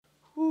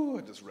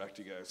I just wrecked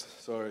you guys.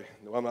 Sorry.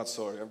 No, I'm not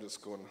sorry. I'm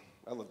just going,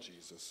 I love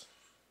Jesus.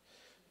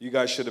 You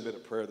guys should have been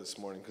at prayer this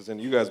morning because then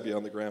you guys be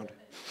on the ground.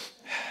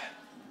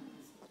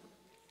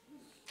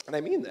 And I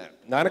mean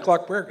that. 9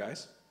 o'clock prayer,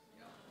 guys.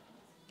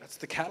 That's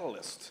the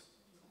catalyst.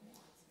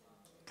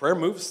 Prayer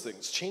moves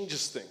things,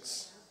 changes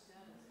things.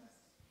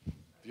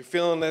 If you're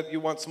feeling that you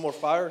want some more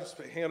fire, just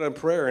hang out on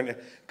prayer. And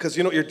because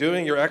you know what you're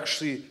doing? You're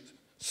actually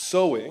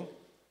sowing.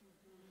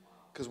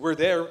 Because we're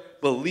there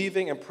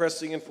believing and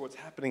pressing in for what's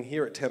happening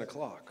here at 10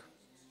 o'clock.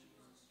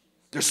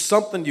 There's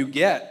something you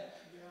get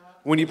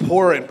when you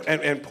pour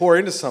and pour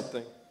into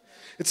something.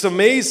 It's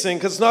amazing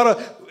because it's not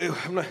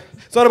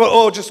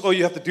about,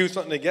 you have to do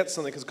something to get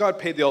something, because God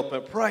paid the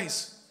ultimate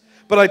price.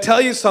 But I tell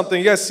you something,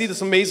 you guys see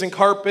this amazing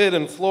carpet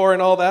and floor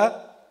and all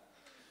that?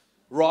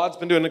 Rod's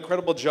been doing an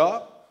incredible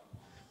job.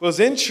 It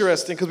was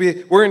interesting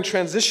because we're in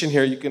transition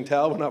here, you can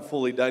tell. We're not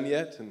fully done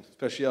yet, and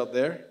especially out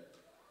there.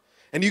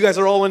 And you guys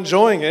are all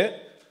enjoying it.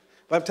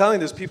 But I'm telling you,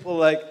 there's people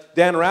like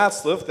Dan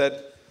Ratzliff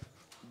that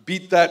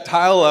beat that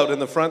tile out in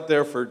the front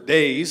there for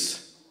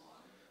days.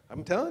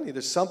 I'm telling you,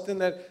 there's something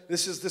that,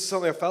 this is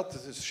something I felt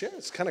to share.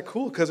 It's kind of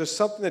cool because there's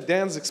something that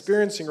Dan's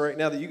experiencing right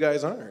now that you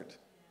guys aren't.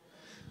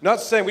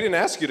 Not saying we didn't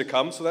ask you to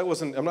come, so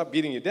I'm not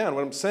beating you down.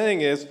 What I'm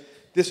saying is,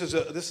 this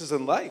is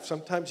in life.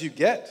 Sometimes you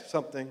get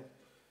something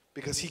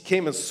because he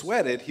came and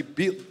sweated. He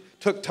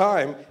took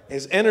time,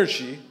 his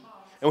energy,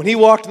 and when he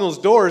walked in those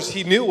doors,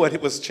 he knew what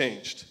it was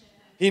changed.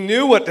 He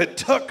knew what it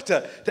took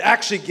to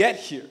actually get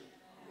here.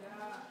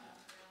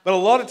 But a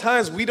lot of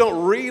times we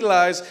don't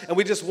realize, and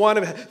we just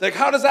want to, like,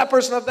 how does that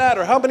person have that?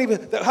 Or how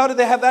did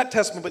they have that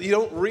testimony? But you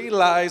don't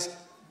realize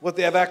what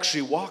they have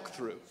actually walked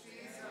through.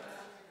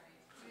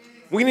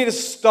 We need to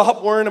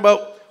stop worrying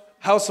about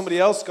how somebody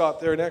else got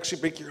there and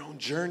actually make your own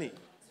journey.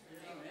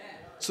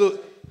 So,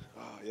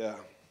 oh yeah.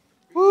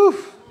 Woo.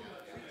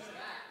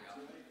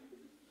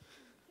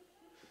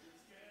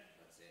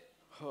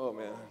 Oh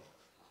man.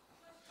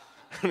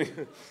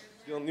 You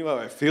don't know how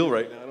I feel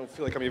right now. I don't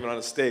feel like I'm even on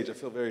a stage. I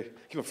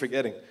keep on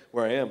forgetting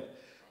where I am.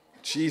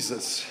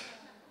 Jesus.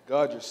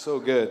 God, you're so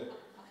good.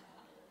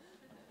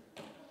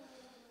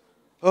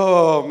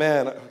 Oh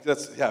man.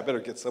 I better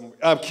get some.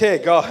 Okay,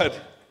 God.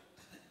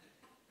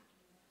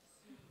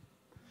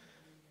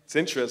 It's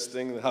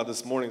interesting how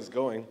this morning's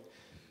going,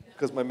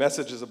 because my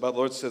message is about, the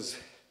Lord says,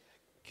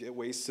 get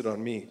wasted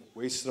on me,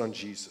 wasted on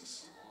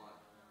Jesus.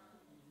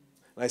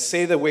 And I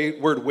say the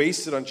word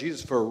wasted on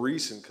Jesus for a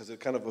reason, because it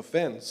kind of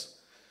offends.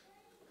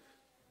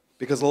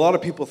 Because a lot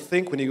of people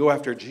think when you go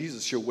after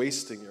Jesus, you're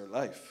wasting your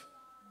life.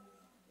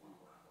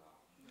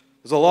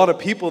 There's a lot of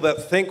people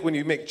that think when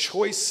you make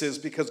choices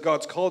because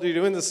God's called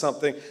you into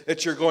something,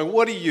 that you're going,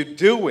 what are you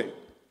doing?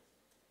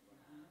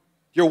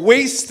 You're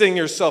wasting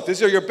yourself.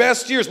 These are your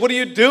best years. What are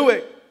you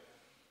doing?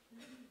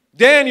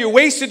 Dan, you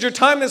wasted your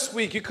time this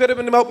week. You could have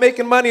been about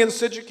making money, and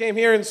instead you came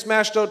here and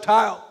smashed out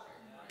tile.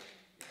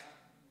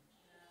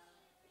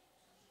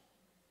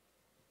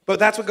 But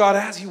that's what God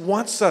has. He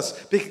wants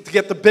us to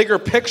get the bigger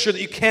picture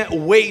that you can't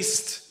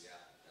waste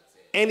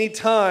any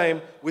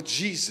time with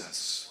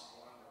Jesus.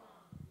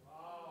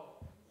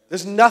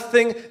 There's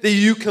nothing that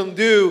you can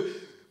do.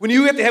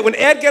 When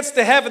Ed gets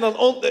to heaven,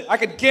 I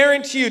could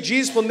guarantee you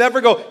Jesus will never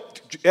go,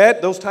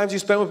 Ed, those times you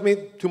spent with me,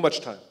 too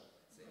much time.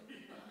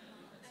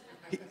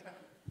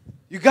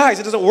 You guys,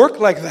 it doesn't work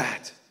like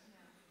that.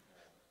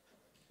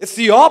 It's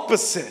the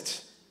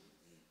opposite.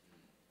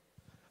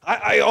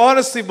 I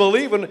honestly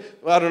believe,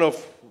 I don't know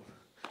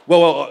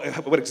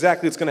what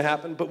exactly is going to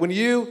happen, but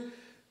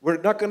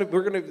there's going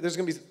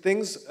to be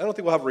things, I don't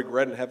think we'll have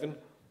regret in heaven,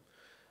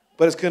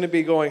 but it's going to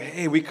be going,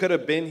 hey, we could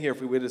have been here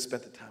if we would have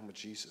spent the time with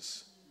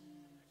Jesus.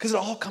 Because it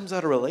all comes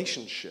out of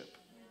relationship.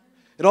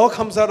 It all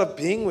comes out of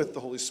being with the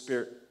Holy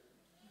Spirit.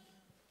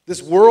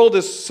 This world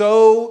is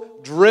so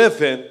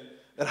driven,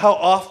 and how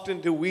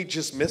often do we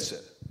just miss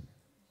it?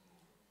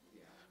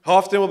 How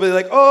often we'll be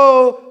like,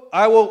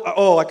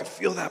 I can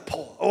feel that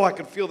pull. Oh, I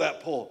can feel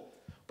that pull.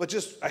 But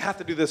I have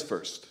to do this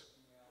first.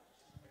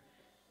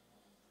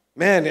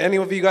 Man, any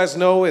of you guys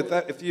know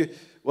if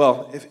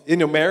in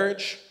your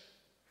marriage,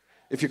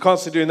 if you're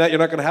constantly doing that, you're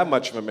not going to have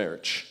much of a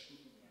marriage.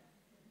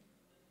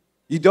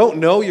 You don't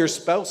know your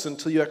spouse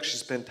until you actually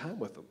spend time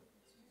with them.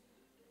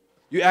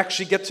 You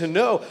actually get to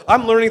know.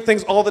 I'm learning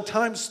things all the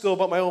time still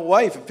about my own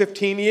wife in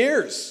 15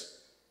 years.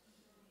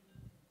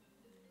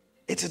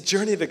 It's a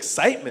journey of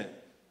excitement.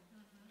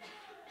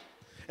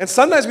 And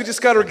sometimes we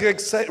just got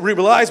to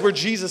realize where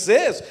Jesus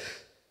is.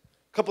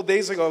 A couple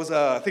days ago,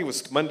 I think it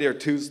was Monday or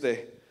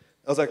Tuesday,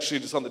 I was actually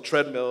just on the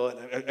treadmill,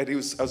 and I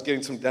was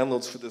getting some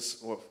downloads for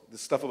this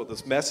stuff about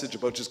this message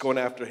about just going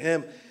after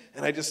him.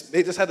 And they just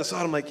had this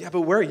thought. I'm like, yeah,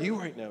 but where are you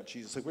right now,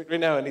 Jesus? Like right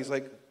now. And he's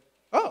like,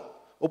 oh,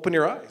 open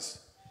your eyes.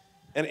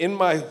 And in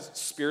my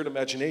spirit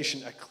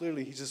imagination,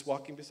 he's just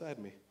walking beside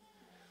me.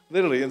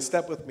 Literally, in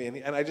step with me.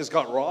 And I just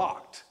got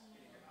rocked.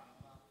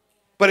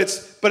 But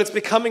it's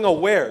becoming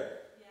aware.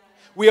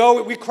 We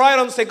cry out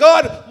and say,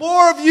 God,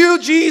 more of you,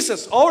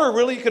 Jesus. Or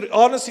really, you could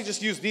honestly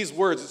just use these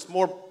words. It's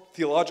more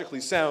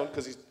theologically sound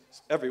because he's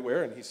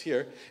everywhere and he's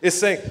here. Is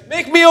saying,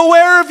 make me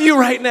aware of you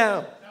right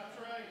now.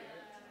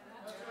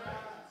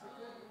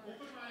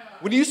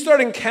 When you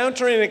start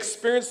encountering and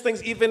experiencing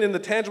things, even in the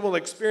tangible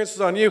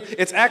experiences on you,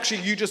 it's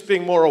actually you just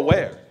being more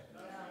aware.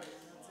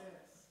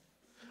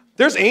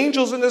 There's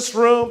angels in this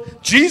room.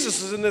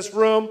 Jesus is in this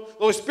room. The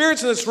Holy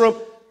Spirit's in this room.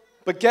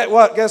 But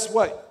guess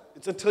what?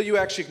 It's until you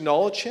actually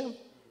acknowledge him.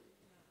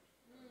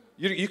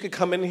 You could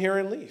come in here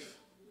and leave.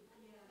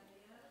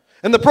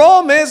 And the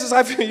problem is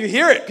you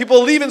hear it.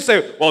 People leave and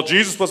say, well,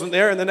 Jesus wasn't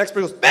there. And the next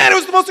person goes, man, it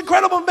was the most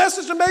incredible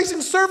message,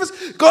 amazing service.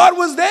 God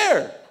was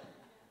there.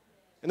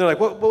 And they're like,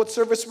 what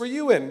service were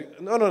you in?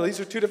 No, these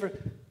are two different.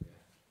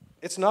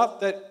 It's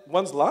not that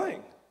one's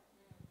lying.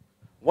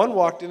 One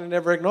walked in and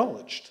never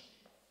acknowledged.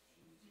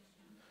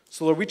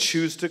 So, Lord, we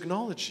choose to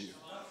acknowledge you.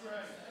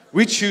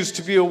 We choose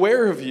to be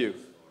aware of you.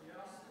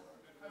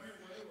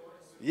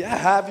 Yeah,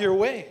 have your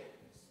way.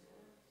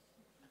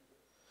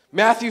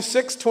 Matthew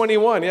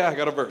 6:21. Yeah, I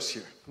got a verse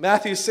here.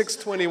 Matthew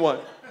 6:21.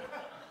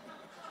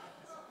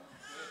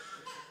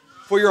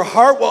 For your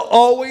heart will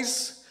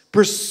always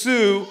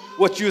pursue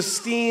what you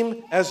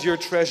esteem as your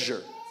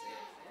treasure.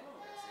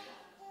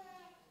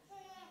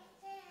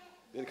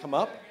 Did it come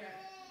up?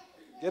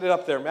 Get it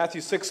up there.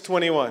 Matthew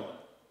 6:21.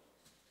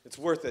 It's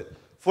worth it.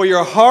 For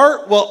your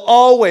heart will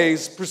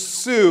always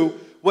pursue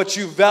what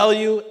you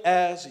value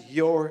as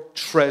your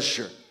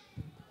treasure.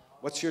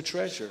 What's your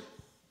treasure?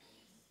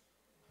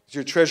 Is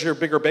your treasure a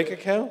bigger bank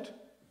account?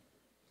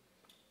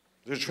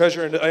 Is your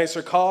treasure a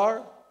nicer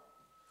car?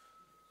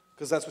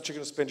 Because that's what you're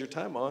going to spend your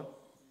time on.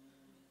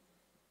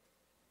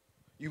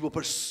 You will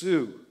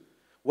pursue.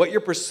 What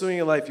you're pursuing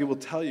in life, you will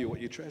tell you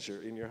what you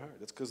treasure in your heart.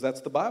 That's because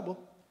that's the Bible.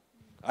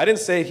 I didn't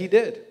say it, he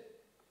did.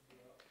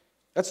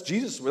 That's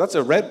Jesus' word. Those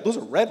are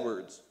red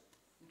words.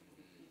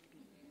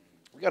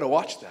 We got to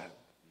watch that.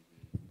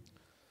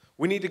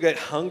 We need to get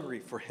hungry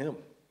for him.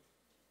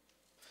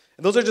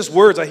 And those are just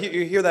words.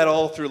 You hear that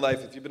all through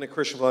life. If you've been a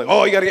Christian for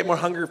you got to get more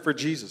hungry for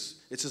Jesus.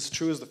 It's as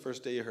true as the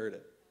first day you heard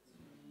it.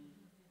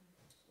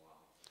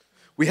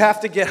 We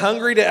have to get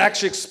hungry to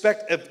actually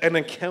expect an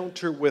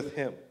encounter with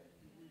him.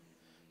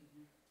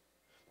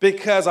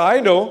 Because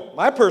I know,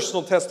 my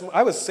personal testimony,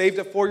 I was saved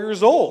at 4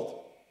 years old.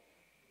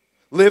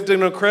 Lived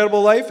an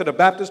incredible life at a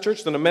Baptist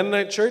church, then a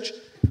Mennonite church.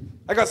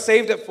 I got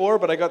saved at 4,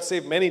 but I got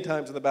saved many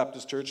times in the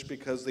Baptist church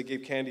because they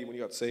gave candy when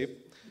you got saved.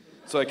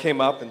 So I came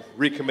up and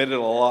recommitted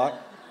a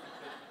lot.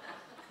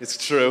 It's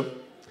true.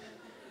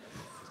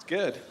 It's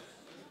good.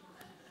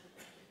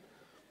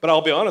 But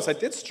I'll be honest, I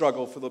did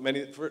struggle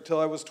till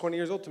I was 20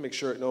 years old to make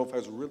sure know if I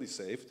was really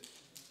saved.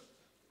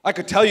 I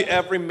could tell you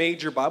every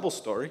major Bible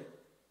story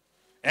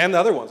and the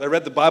other ones. I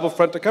read the Bible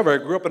front to cover. I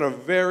grew up in a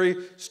very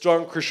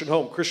strong Christian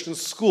home, Christian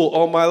school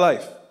all my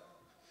life,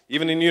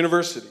 even in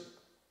university.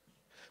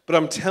 But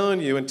I'm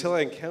telling you, until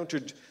I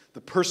encountered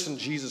the person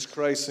Jesus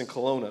Christ in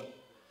Kelowna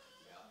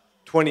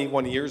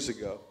 21 years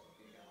ago,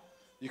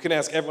 you can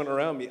ask everyone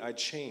around me, I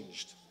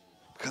changed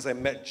because I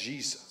met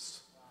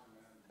Jesus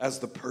as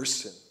the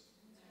person.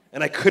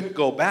 And I couldn't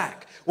go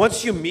back.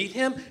 Once you meet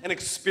him and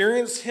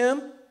experience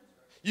him,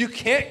 you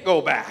can't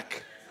go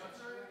back.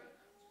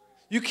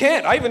 You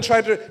can't. I even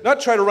tried to,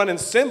 not try to run in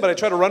sin, but I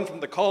tried to run from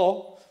the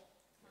call.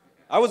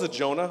 I was a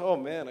Jonah. Oh,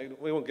 man,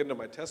 we won't get into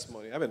my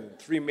testimony. I've been in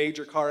 3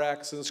 major car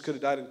accidents, could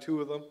have died in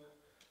 2 of them.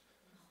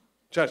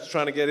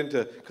 Trying to get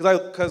into,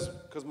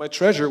 because my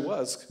treasure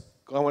was,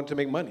 I wanted to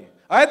make money.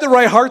 I had the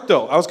right heart,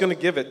 though. I was going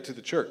to give it to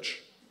the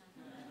church.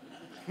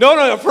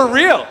 No, for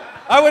real.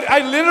 I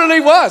literally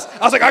was.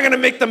 I was like, I'm going to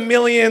make the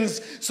millions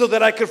so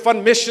that I could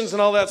fund missions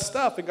and all that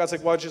stuff. And God's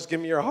like, why don't you just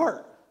give me your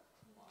heart?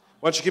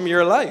 Why don't you give me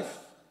your life?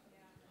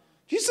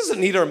 Jesus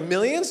doesn't need our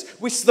millions.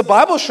 The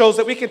Bible shows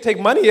that we can take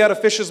money out of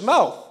fish's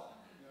mouth.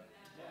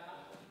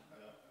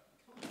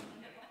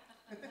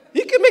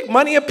 He can make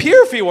money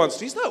appear if he wants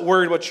to. He's not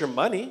worried about your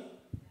money.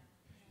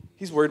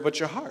 He's worried about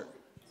your heart.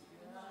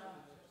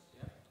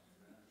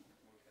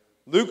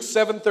 Luke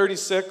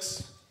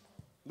 7:36.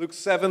 Luke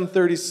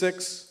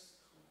 7:36.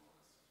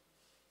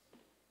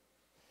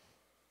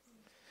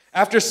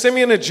 After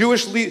Simeon, a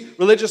Jewish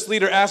religious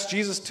leader, asked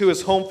Jesus to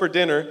his home for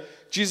dinner,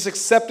 Jesus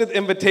accepted the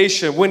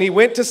invitation. When he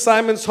went to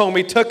Simon's home,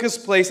 he took his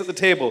place at the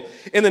table.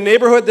 In the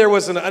neighborhood, there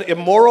was an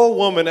immoral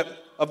woman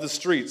of the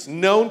streets,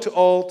 known to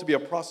all to be a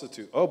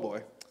prostitute. Oh,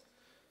 boy.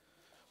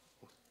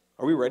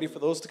 Are we ready for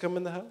those to come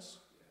in the house?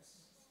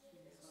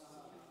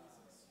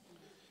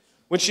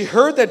 When she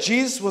heard that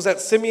Jesus was at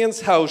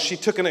Simeon's house, she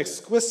took an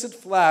exquisite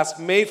flask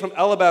made from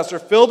alabaster,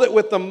 filled it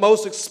with the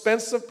most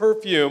expensive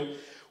perfume,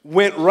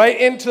 went right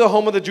into the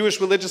home of the Jewish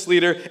religious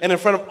leader, and in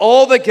front of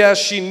all the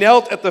guests, she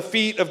knelt at the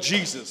feet of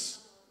Jesus.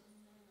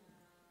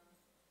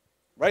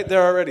 Right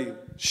there already,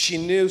 she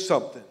knew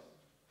something.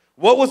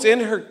 What was in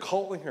her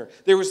calling her?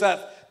 There was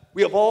that,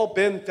 we have all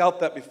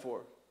felt that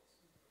before.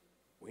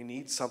 We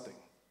need something.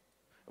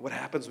 And what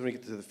happens when we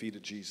get to the feet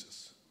of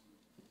Jesus?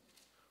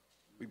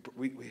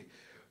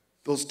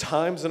 Those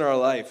times in our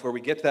life where we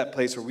get to that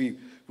place where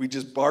we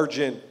just barge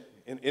in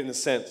a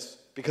sense,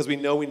 because we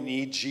know we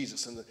need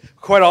Jesus. And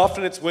quite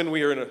often it's when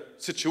we are in a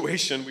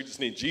situation we just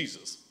need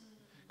Jesus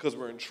because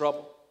we're in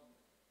trouble.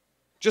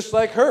 Just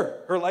like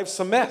her. Her life's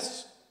a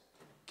mess.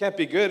 Can't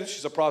be good.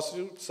 She's a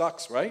prostitute.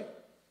 Sucks, right?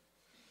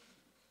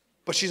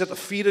 But she's at the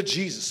feet of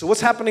Jesus. So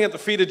what's happening at the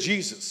feet of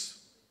Jesus?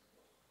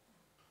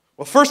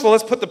 Well, first of all,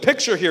 let's put the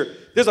picture here.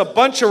 There's a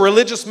bunch of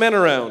religious men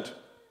around.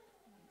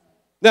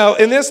 Now,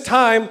 in this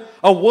time,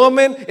 a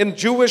woman in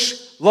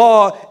Jewish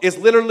law is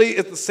literally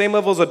at the same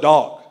level as a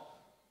dog.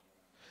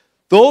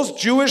 Those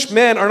Jewish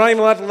men are not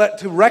even allowed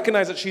to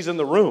recognize that she's in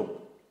the room.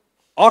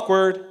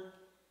 Awkward.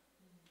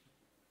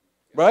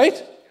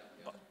 Right?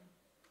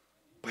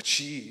 But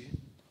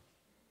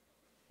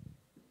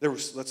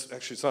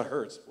it's not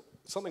her.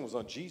 Something was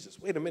on Jesus.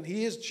 Wait a minute,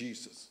 he is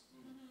Jesus.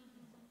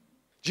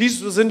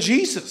 Jesus was in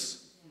Jesus.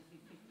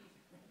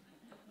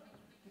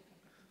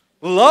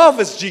 Love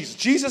is Jesus.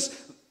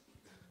 Jesus,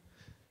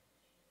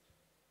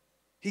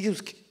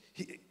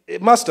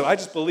 it must have, I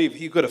just believe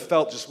he could have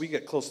felt, we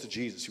get close to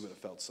Jesus, he would have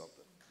felt something.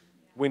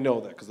 We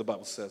know that because the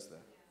Bible says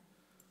that.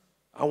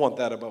 I want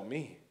that about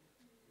me.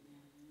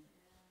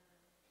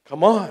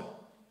 Come on.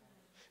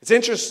 It's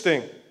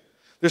interesting.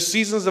 There's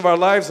seasons of our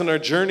lives and our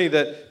journey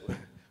that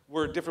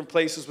we're at different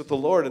places with the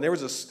Lord. And there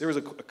was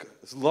a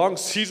long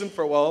season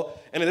for a while,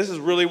 and this is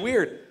really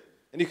weird.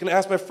 And you can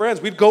ask my friends.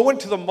 We'd go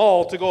into the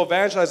mall to go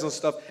evangelize and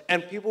stuff,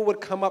 and people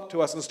would come up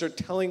to us and start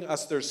telling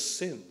us their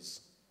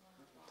sins.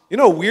 You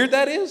know how weird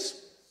that is?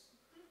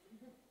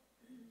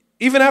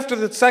 Even after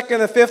the second,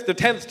 the fifth, the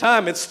 10th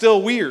time, it's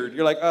still weird.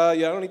 You're like, yeah, I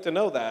don't need to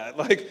know that.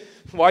 Like,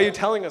 why are you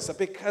telling us that?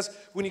 Because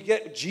when you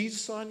get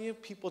Jesus on you,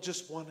 people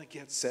just want to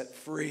get set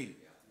free.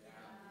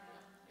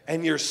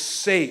 And you're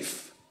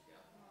safe.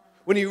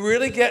 When you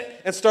really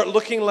get and start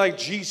looking like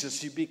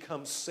Jesus, you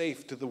become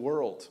safe to the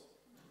world.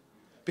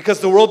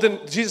 Because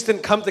Jesus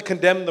didn't come to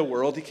condemn the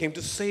world, he came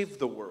to save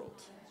the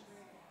world.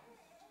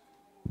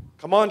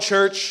 Come on,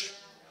 church.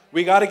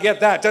 We got to get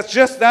that. That's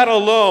just that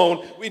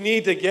alone we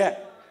need to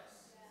get.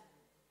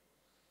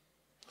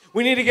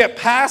 We need to get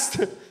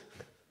past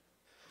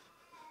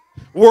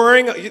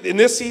worrying, in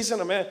this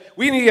season, man,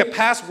 we need to get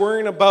past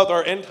worrying about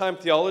our end time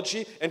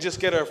theology and just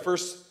get our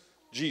first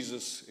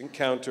Jesus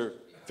encounter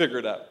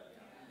figured out.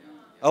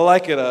 I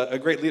like it, a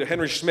great leader,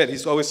 Henry Schmidt,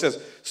 he always says,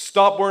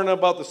 stop worrying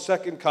about the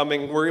second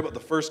coming, worry about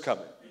the first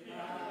coming.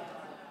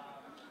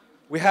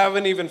 We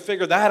haven't even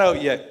figured that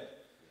out yet.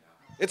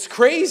 It's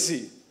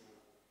crazy.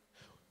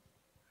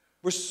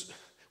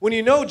 When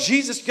you know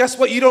Jesus, guess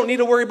what? You don't need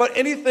to worry about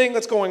anything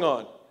that's going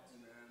on.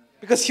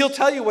 Because he'll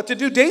tell you what to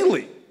do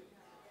daily.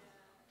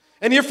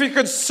 And if you're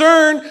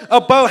concerned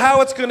about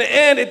how it's going to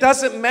end, it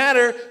doesn't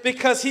matter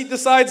because he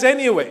decides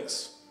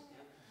anyways.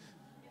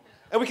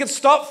 And we can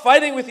stop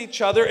fighting with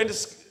each other and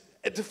just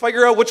to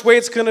figure out which way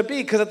it's going to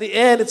be. Because at the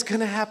end, it's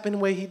going to happen the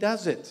way he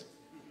does it.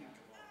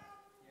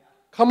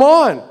 Come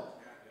on.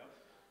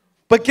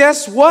 But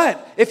guess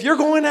what? If you're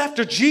going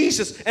after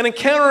Jesus and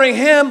encountering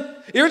him,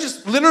 you're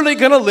just literally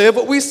going to live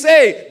what we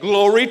say.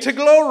 Glory to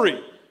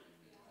glory.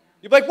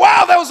 You'll be like,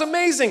 wow, that was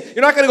amazing.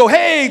 You're not going to go,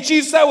 hey,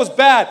 Jesus, that was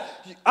bad.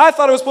 I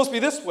thought it was supposed to be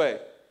this way.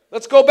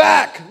 Let's go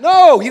back.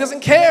 No, he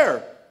doesn't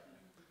care.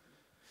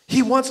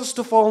 He wants us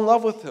to fall in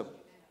love with him.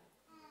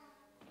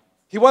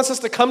 He wants us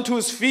to come to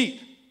his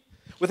feet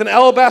with an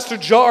alabaster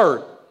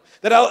jar.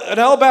 An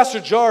alabaster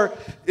jar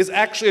is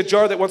actually a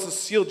jar that once it's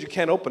sealed, you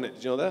can't open it.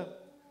 Did you know that?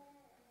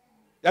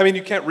 I mean,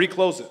 you can't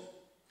reclose it,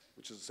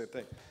 which is the same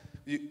thing.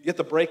 You have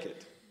to break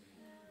it.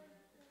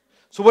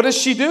 So what does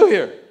she do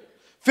here?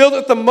 Filled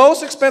with the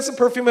most expensive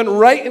perfume and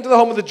right into the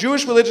home of the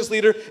Jewish religious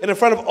leader and in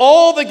front of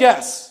all the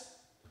guests.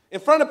 In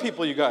front of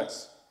people, you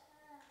guys.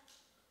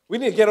 We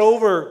need to get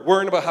over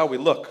worrying about how we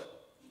look.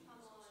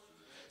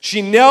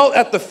 She knelt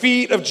at the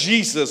feet of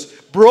Jesus.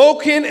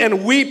 Broken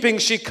and weeping,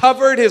 she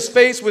covered his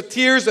face with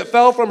tears that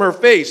fell from her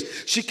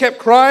face. She kept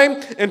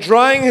crying and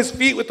drying his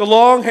feet with her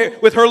long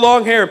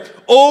hair.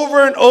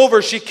 Over and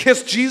over, she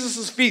kissed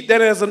Jesus' feet.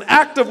 Then as an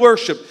act of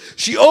worship,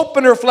 she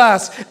opened her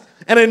flask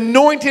and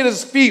anointed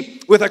his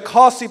feet with a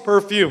costly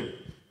perfume.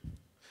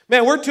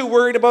 Man, we're too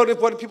worried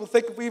about what people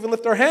think if we even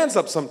lift our hands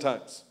up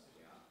sometimes.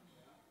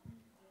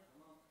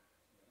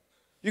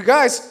 You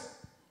guys,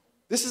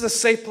 this is a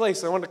safe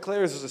place. I want to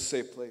declare this is a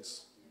safe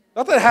place.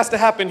 Not that it has to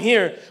happen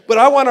here, but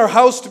I want our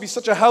house to be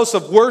such a house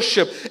of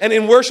worship. And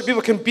in worship,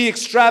 people can be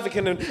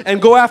extravagant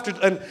and go after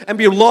and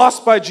be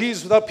lost by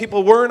Jesus without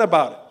people worrying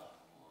about it.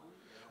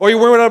 Or you're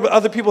worrying about what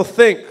other people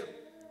think.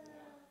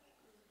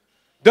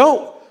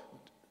 Don't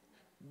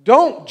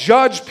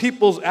judge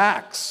people's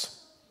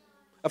acts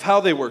of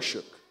how they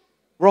worship.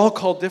 We're all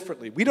called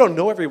differently. We don't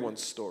know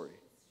everyone's story.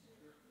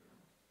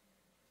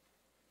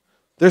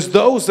 There's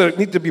those that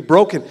need to be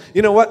broken.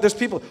 You know what? There's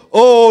people,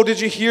 oh, did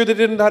you hear they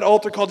did in that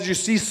altar call? Did you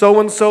see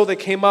so-and-so? They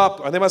came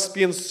up, or they must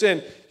be in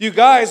sin. You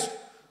guys,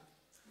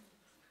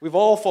 we've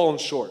all fallen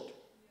short.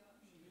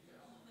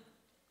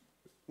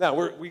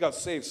 Now, we got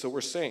saved, so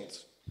we're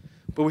saints.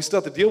 But we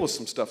still have to deal with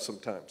some stuff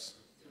sometimes.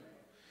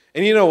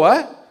 And you know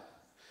what?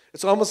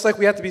 It's almost like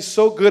we have to be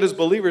so good as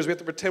believers, we have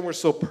to pretend we're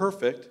so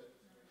perfect,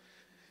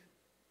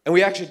 and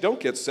we actually don't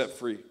get set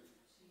free.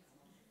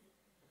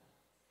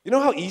 You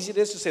know how easy it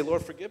is to say,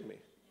 Lord, forgive me.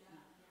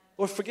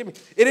 Lord, forgive me.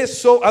 It is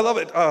so, I love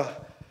it. I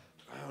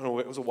don't know,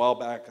 it was a while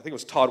back. I think it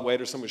was Todd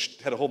White or someone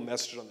had a whole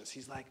message on this.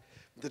 He's like,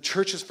 the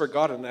church has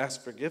forgotten to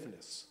ask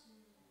forgiveness.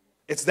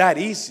 It's that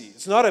easy.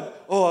 It's not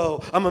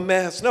I'm a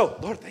mess. No,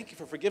 Lord, thank you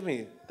for forgiving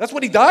me. That's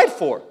what he died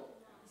for.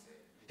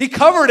 He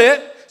covered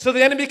it so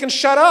the enemy can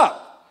shut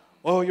up.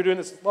 Oh, you're doing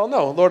this. Well,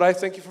 no, Lord, I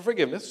thank you for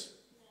forgiveness.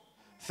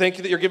 Thank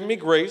you that you're giving me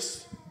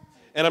grace.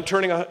 And I'm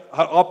turning an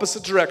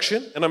opposite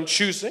direction, and I'm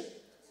choosing.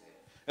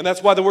 And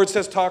that's why the word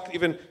says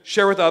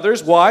share with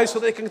others. Why? So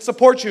they can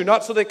support you,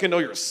 not so they can know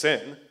your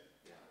sin.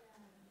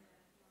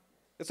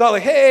 It's not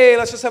like, hey,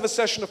 let's just have a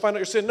session to find out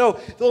your sin. No,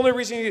 the only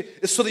reason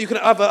is so that you can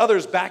have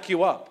others back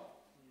you up,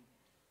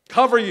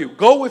 cover you,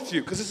 go with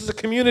you, because this is a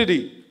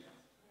community.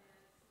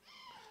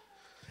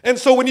 And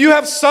so when you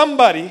have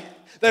somebody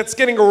that's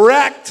getting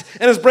wrecked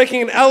and is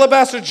breaking an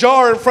alabaster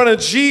jar in front of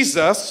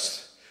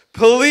Jesus,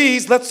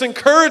 please, let's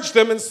encourage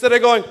them instead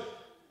of going,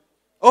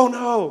 oh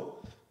no,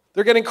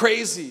 they're getting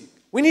crazy.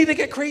 We need to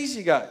get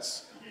crazy,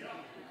 guys.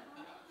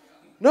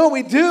 No,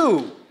 we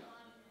do.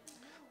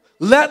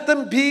 Let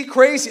them be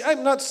crazy.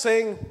 I'm not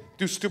saying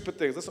do stupid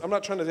things. I'm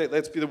not trying to say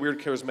let's be the weird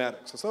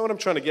charismatics. That's not what I'm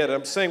trying to get at.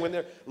 I'm saying when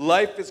their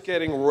life is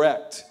getting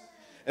wrecked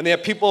and they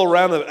have people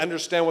around them that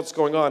understand what's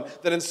going on,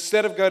 that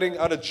instead of getting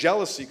out of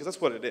jealousy, because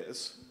that's what it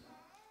is,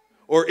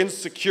 or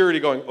insecurity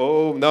going,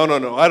 oh, no,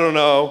 I don't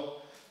know.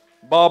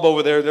 Bob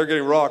over there, they're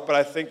getting rocked, but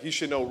I think you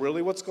should know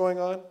really what's going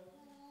on.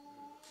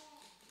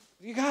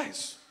 You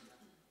guys,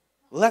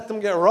 let them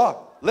get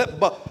rocked.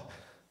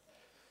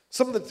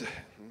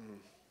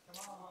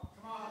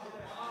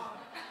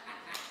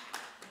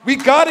 We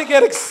got to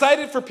get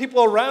excited for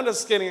people around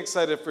us getting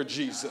excited for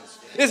Jesus.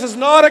 This is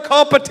not a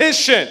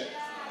competition.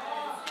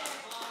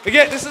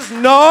 Again, this is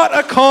not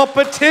a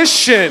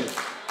competition.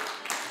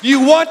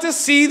 You want to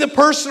see the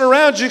person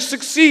around you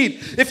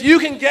succeed. If you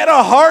can get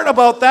a heart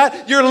about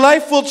that, your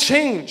life will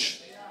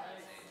change.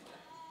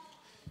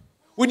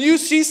 When you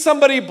see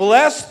somebody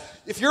blessed,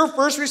 if your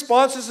first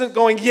response isn't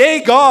going,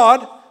 yay,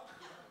 God,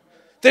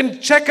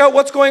 then check out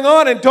what's going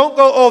on and don't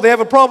go, oh, they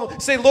have a problem.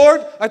 Say,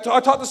 Lord, I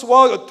taught this a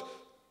while ago.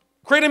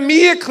 Create in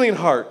me a clean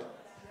heart.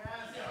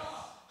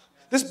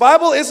 This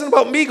Bible isn't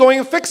about me going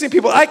and fixing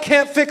people. I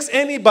can't fix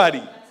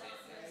anybody.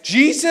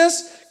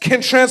 Jesus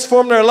can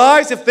transform their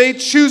lives if they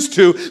choose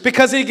to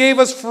because he gave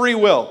us free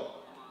will.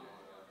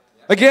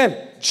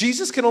 Again,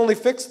 Jesus can only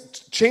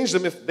change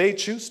them if they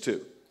choose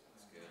to.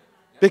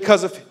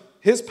 Because of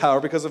his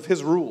power, because of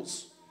his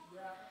rules.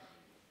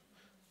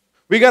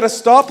 We got to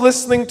stop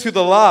listening to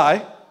the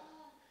lie.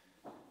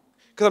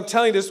 Because I'm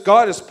telling you this,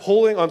 God is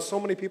pulling on so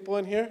many people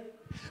in here.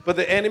 But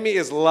the enemy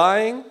is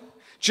lying,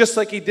 just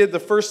like he did the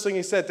first thing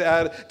he said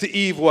to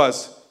Eve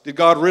was, did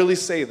God really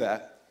say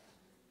that?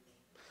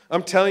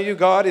 I'm telling you,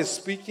 God is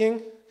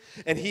speaking,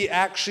 and he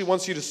actually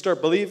wants you to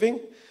start believing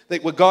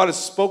that what God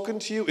has spoken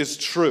to you is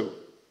true.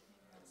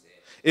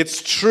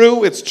 It's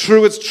true, it's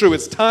true, it's true.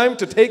 It's time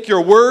to take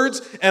your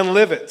words and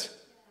live it.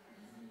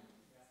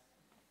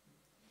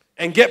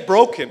 And get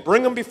broken.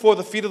 Bring them before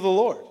the feet of the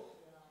Lord.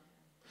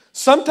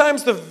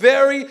 Sometimes the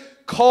very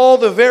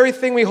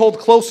thing we hold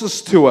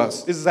closest to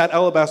us is that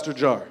alabaster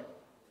jar.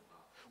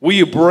 Will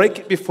you break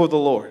it before the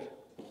Lord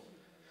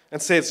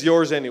and say, it's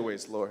yours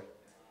anyways, Lord?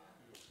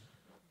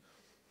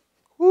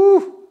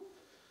 Woo.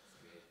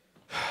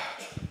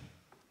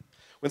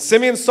 When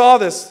Simeon saw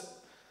this,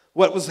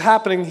 what was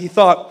happening, he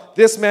thought,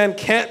 this man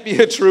can't be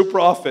a true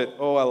prophet.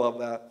 Oh, I love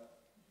that.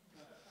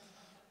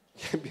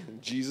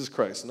 Jesus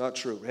Christ, not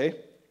true, hey?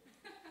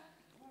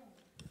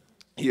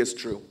 He is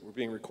true. We're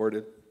being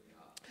recorded.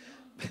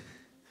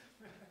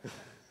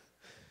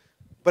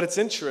 But it's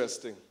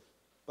interesting.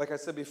 Like I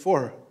said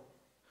before,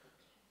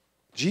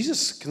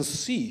 Jesus can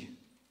see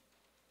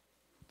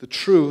her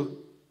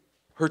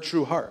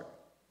true heart.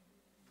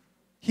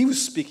 He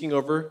was speaking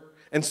over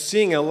and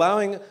seeing,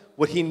 allowing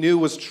what he knew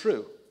was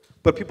true.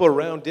 But people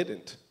around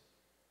didn't.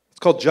 It's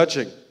called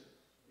judging.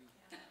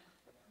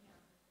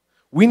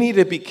 We need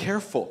to be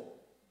careful.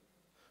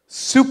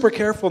 Super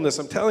careful in this.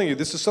 I'm telling you,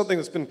 this is something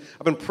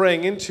I've been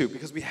praying into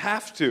because we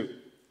have to.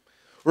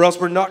 Or else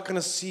we're not going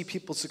to see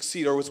people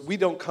succeed. Or else we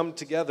don't come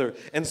together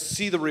and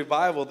see the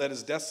revival that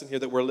is destined here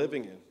that we're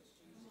living in.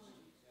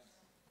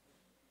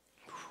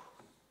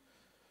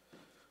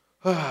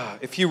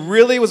 If he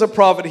really was a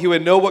prophet, he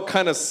would know what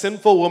kind of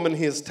sinful woman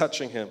he is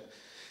touching him.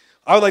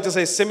 I would like to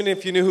say, Simeon,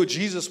 if you knew who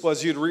Jesus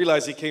was, you'd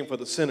realize he came for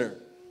the sinner.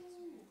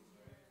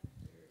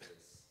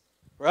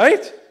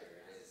 Right?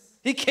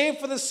 He came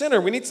for the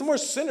sinner. We need some more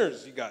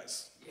sinners, you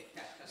guys.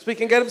 So we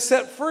can get them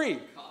set free.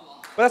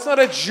 But that's not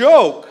a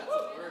joke.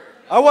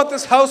 I want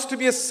this house to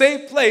be a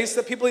safe place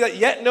that people that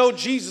yet know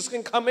Jesus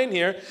can come in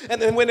here.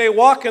 And then when they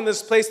walk in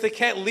this place, they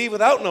can't leave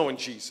without knowing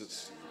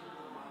Jesus.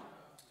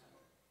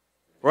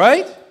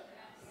 Right?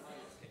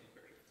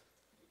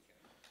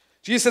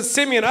 Jesus said,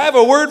 Simeon, I have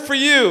a word for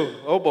you.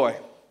 Oh boy.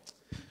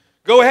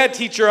 Go ahead,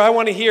 teacher. I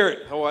want to hear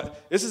it.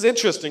 This is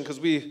interesting because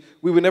we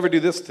would never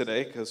do this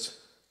today because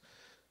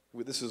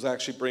this is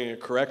actually bringing a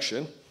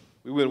correction.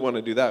 We wouldn't want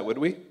to do that, would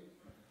we?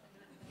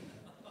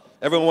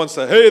 Everyone wants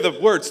to, hey, the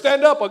word,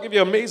 stand up. I'll give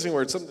you an amazing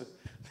word.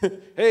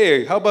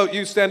 Hey, how about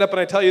you stand up and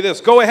I tell you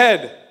this? Go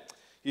ahead.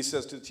 He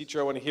says to the teacher,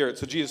 I want to hear it.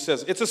 So Jesus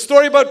says, it's a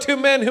story about two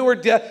men who were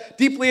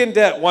deeply in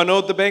debt. One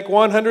owed the bank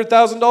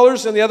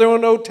 $100,000 and the other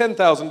one owed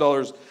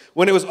 $10,000.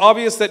 When it was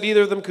obvious that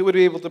neither of them would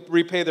be able to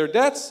repay their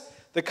debts,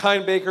 the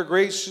kind banker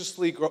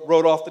graciously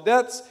wrote off the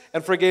debts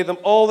and forgave them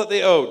all that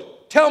they owed.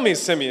 Tell me,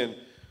 Simeon,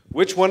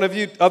 which one of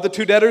the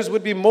two debtors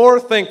would be more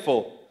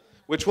thankful?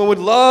 Which one would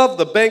love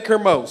the banker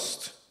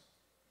most?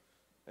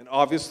 And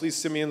obviously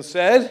Simeon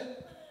said,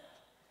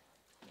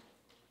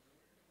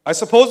 I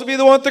suppose to be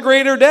the one with the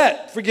greater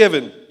debt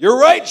forgiven. You're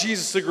right,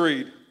 Jesus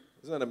agreed.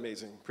 Isn't that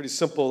amazing? Pretty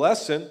simple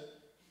lesson.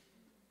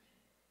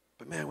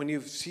 But man, when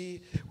you've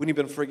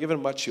been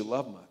forgiven much, you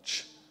love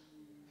much.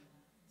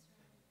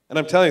 And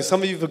I'm telling you,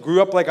 some of you who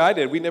grew up like I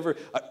did,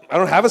 I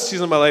don't have a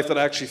season in my life that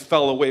I actually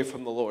fell away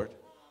from the Lord.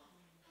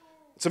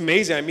 It's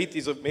amazing. I meet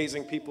these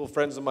amazing people,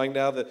 friends of mine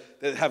now, that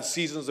have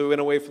seasons that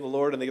went away from the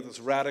Lord, and they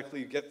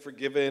get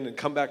forgiven and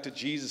come back to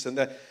Jesus, and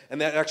that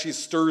actually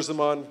stirs them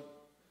on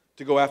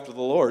to go after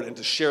the Lord and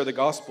to share the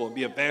gospel and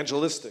be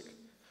evangelistic.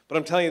 But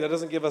I'm telling you, that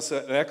doesn't give us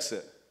an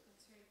exit.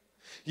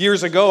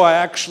 Years ago, I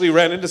actually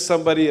ran into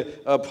somebody,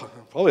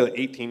 probably like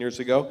 18 years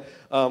ago,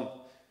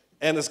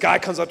 and this guy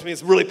comes up to me,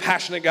 this really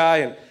passionate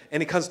guy,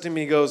 and he comes to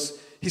me,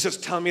 he starts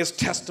telling me his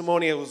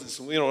testimony. It was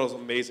those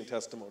amazing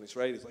testimonies,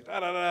 right? He's like,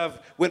 I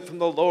went from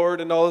the Lord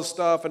and all this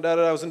stuff, and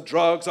I was in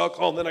drugs,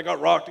 alcohol, and then I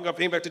got rocked and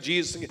came back to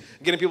Jesus and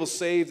getting people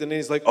saved. And then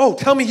he's like, oh,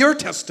 tell me your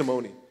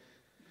testimony.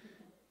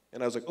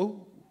 And I was like,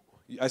 oh.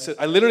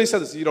 I literally said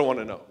this, you don't want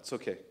to know. It's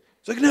okay.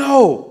 He's like,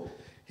 no.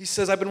 He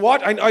says, I've been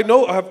watching, I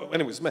know,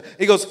 anyways.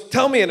 He goes,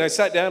 tell me. And I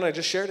sat down and I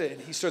just shared it,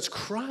 and he starts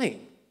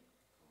crying.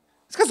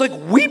 This guy's like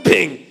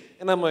weeping.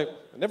 And I'm like,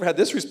 I never had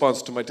this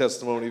response to my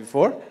testimony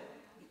before.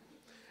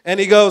 And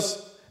he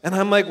goes, and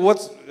I'm like,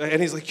 and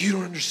he's like, you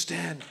don't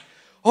understand.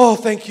 Oh,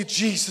 thank you,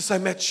 Jesus, I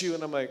met you.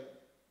 And I'm like,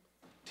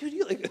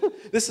 dude,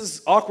 this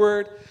is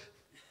awkward.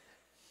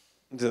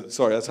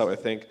 Sorry, that's how I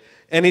think.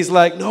 And he's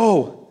like,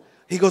 no.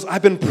 He goes,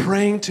 I've been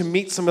praying to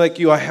meet somebody like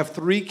you. I have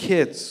 3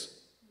 kids.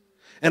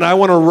 And I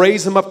want to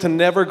raise them up to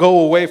never go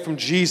away from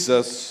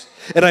Jesus.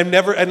 And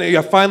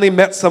I finally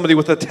met somebody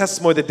with a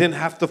testimony that didn't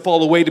have to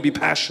fall away to be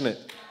passionate.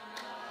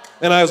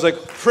 And I was like,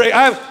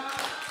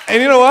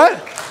 and you know what?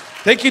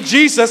 Thank you,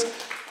 Jesus.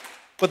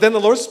 But then the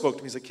Lord spoke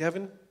to me. He's like,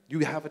 Kevin, you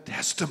have a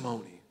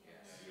testimony.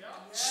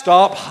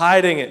 Stop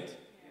hiding it.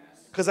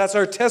 Because that's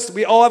our test.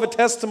 We all have a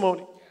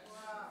testimony.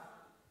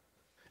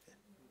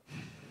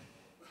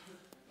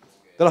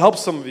 That'll help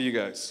some of you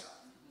guys.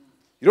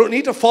 You don't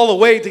need to fall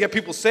away to get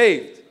people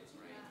saved.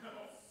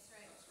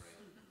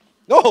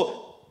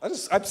 No,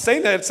 I'm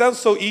saying that. It sounds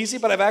so easy,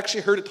 but I've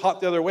actually heard it taught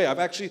the other way. I've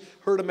actually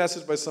heard a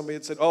message by somebody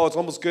that said, oh, it's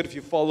almost good if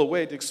you fall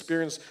away to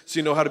experience so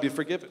you know how to be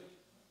forgiven.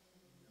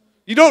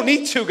 You don't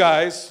need to,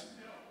 guys.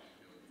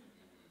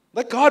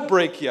 Let God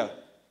break you.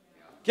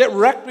 Get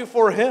wrecked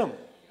before Him.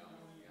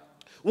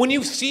 When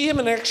you see Him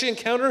and actually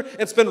encounter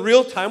and spend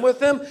real time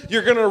with Him,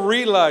 you're going to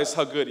realize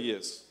how good He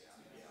is.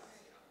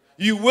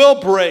 You will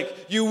break.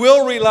 You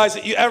will realize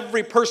that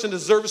every person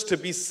deserves to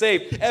be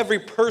saved. Every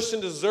person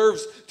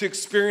deserves to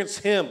experience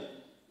Him.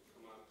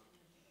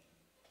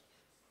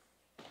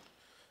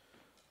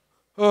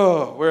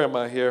 Oh, where am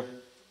I here?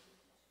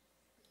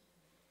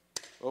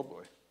 Oh,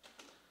 boy.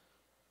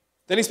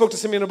 Then he spoke to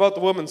Simeon about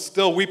the woman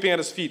still weeping at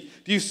his feet.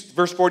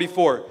 Verse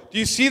 44. Do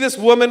you see this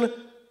woman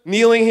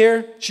kneeling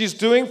here? She's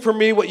doing for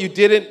me what you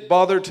didn't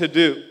bother to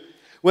do.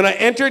 When I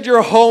entered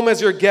your home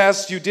as your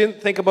guest, you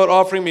didn't think about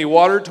offering me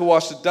water to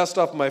wash the dust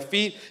off my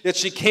feet. Yet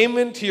she came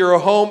into your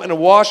home and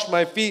washed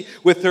my feet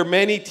with her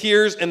many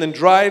tears and then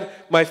dried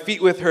my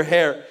feet with her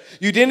hair.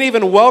 You didn't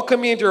even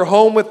welcome me into your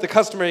home with the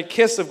customary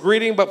kiss of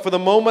greeting, but for the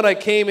moment I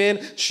came in,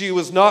 she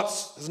has not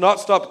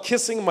stopped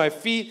kissing my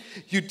feet.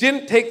 You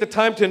didn't take the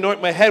time to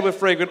anoint my head with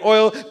fragrant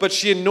oil, but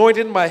she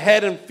anointed my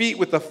head and feet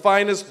with the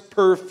finest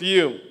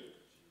perfume.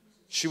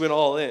 She went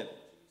all in.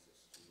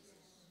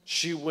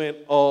 She went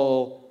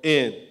all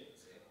in.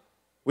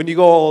 When you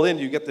go all in,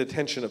 you get the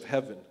attention of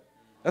heaven.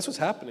 That's what's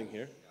happening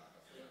here.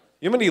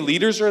 You know how many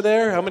leaders are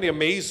there? How many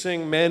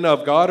amazing men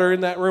of God are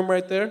in that room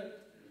right there?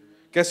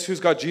 Guess who's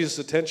got Jesus'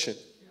 attention?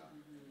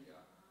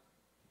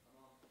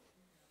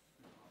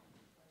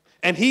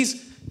 And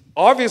He's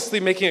obviously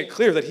making it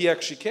clear that He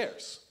actually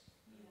cares.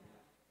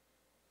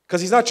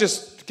 Because He's not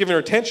just giving her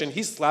attention,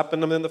 He's slapping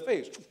them in the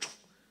face.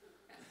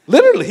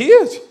 Literally, He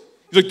is.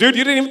 He's like, dude,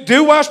 you didn't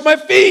even wash my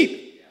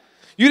feet.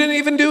 You didn't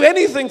even do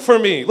anything for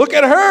me. Look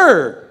at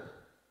her.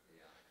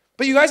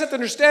 But you guys have to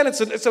understand,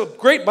 it's a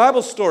great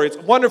Bible story. It's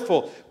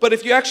wonderful. But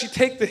if you actually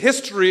take the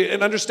history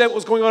and understand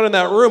what's going on in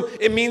that room,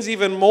 it means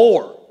even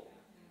more.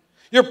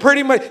 You're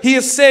pretty much, He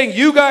is saying,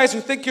 you guys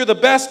who think you're the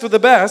best of the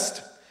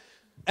best,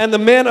 and the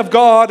man of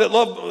God that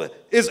love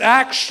is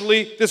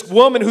actually this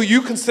woman who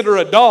you consider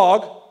a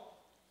dog,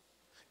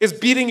 is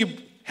beating you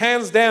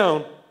hands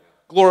down,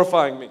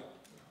 glorifying me.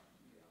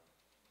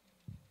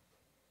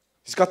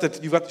 She's got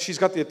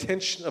the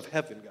attention of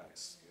heaven,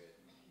 guys.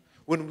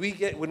 When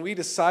we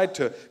decide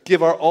to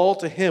give our all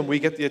to Him, we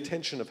get the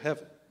attention of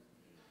heaven.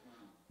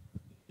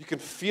 You can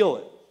feel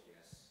it.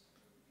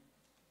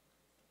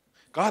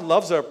 God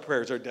loves our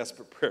prayers, our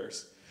desperate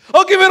prayers.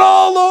 I'll give it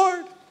all,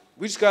 Lord.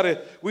 We just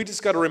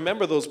gotta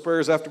remember those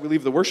prayers after we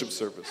leave the worship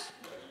service.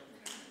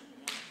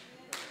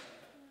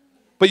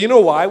 But you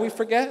know why we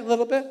forget a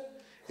little bit?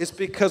 It's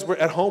because we're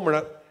at home, we're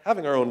not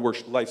having our own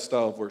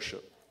lifestyle of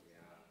worship.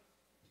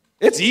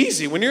 It's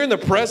easy. When you're in the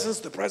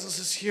presence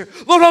is here.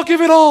 Lord, I'll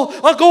give it all.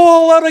 I'll go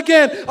all out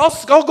again.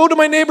 I'll go to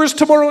my neighbors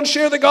tomorrow and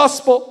share the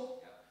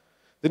gospel.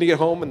 Then you get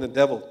home and the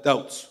devil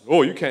doubts.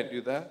 Oh, you can't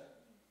do that.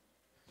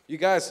 You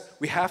guys,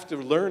 we have to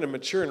learn and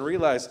mature and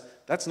realize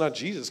that's not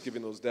Jesus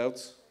giving those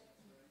doubts.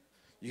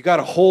 You got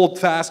to hold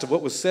fast of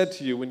what was said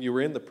to you when you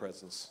were in the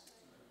presence.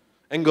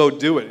 And go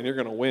do it, and you're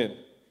going to win.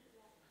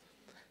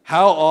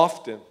 How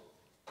often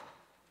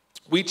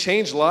we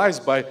change lives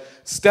by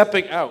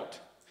stepping out.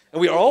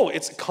 And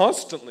it's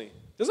constantly.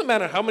 It doesn't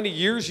matter how many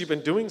years you've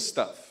been doing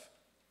stuff.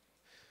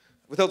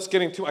 Without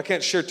getting I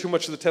can't share too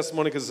much of the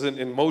testimony because it's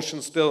in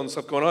motion still and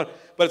stuff going on.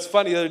 But it's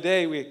funny, the other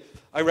day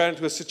I ran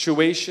into a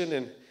situation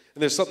and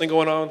there's something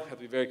going on. I have to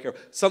be very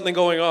careful. Something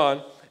going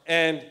on,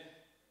 and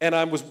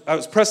I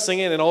was pressing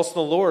in, and all of a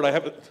sudden the Lord, I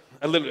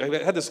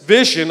had this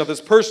vision of this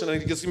person,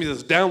 and He gives me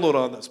this download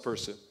on this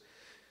person.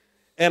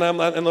 And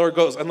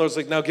the Lord's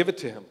like, now give it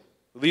to him.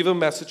 Leave a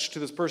message to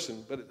this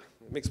person. But it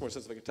makes more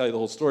sense if I could tell you the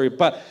whole story.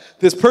 But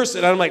this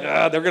person, I'm like,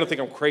 they're going to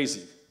think I'm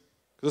crazy.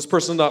 Because this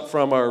person's not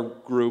from our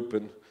group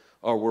and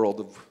our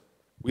world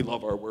we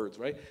love our words,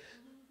 right?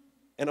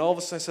 And all of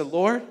a sudden I said,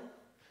 Lord,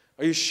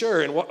 are you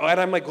sure? And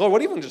I'm like, Lord,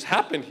 what even just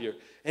happened here?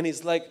 And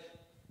He's like,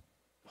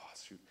 oh,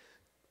 shoot.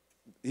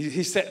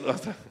 He said,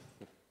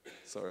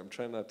 sorry, I'm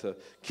trying not to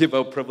give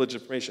out privileged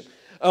information.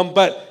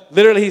 But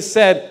literally He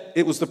said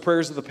it was the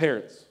prayers of the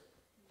parents.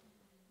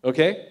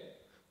 Okay?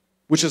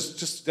 Which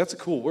is that's a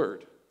cool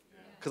word.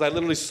 Because I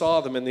literally saw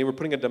them and they were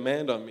putting a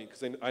demand on me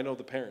because I know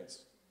the parents.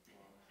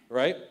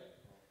 Right?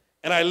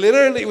 And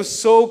it was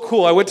so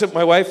cool. I went to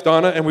my wife,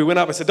 Donna, and we went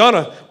up. I said,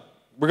 Donna,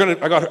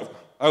 I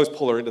always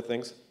pull her into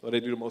things, what I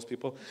do to most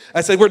people.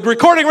 I said, we're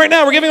recording right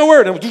now. We're giving a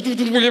word. And we're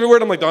giving a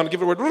word. I'm like, Donna,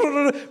 give it a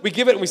word. We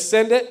give it and we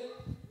send it.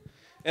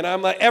 And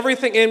I'm like,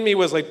 everything in me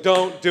was like,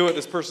 don't do it.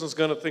 This person's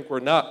going to think we're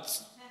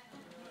nuts.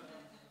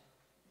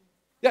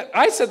 Yeah,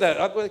 I said that.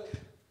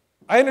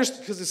 I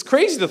understand, because it's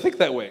crazy to think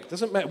that way. It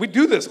doesn't matter. We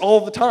do this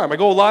all the time. I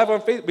go live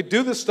on Facebook. We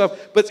do this stuff,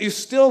 but you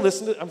still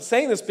listen to. I'm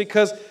saying this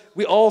because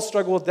we all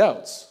struggle with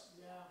doubts.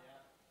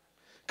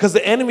 Because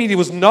the enemy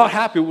was not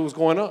happy with what was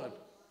going on.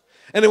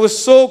 And it was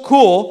so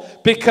cool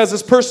because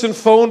this person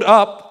phoned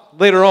up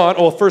later on.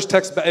 First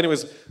text,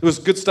 anyways, there was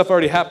good stuff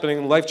already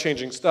happening,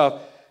 life-changing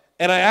stuff.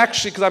 And I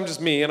actually, because I'm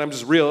just me and I'm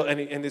just real,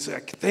 and they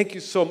said, thank you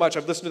so much.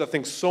 I've listened to that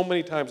thing so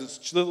many times.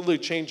 It's literally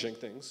changing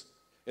things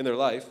in their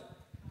life.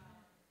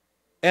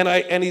 And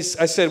I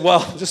said, well,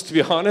 just to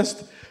be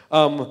honest,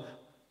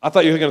 I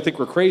thought you were going to think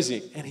we're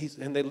crazy.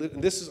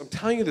 I'm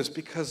telling you this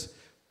because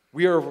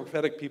we are a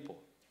prophetic people.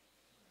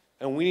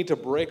 And we need to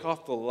break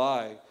off the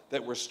lie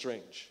that we're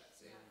strange.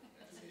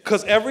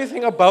 Because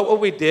everything about what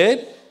we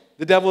did,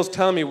 the devil was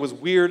telling me was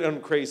weird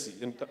and crazy.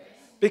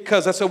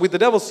 Because that's what the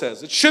devil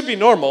says. It should be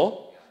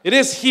normal. It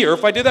is here.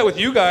 If I did that with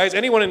you guys,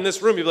 anyone in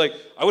this room, you'd be like,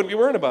 I wouldn't be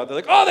worrying about it. They're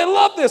like, oh, they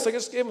love this. I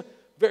just gave them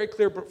very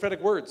clear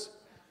prophetic words.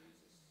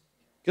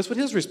 Guess what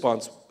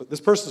this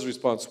person's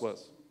response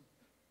was?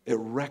 It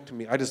wrecked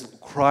me. I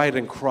just cried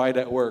and cried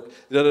at work,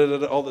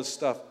 all this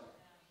stuff.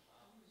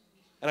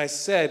 And I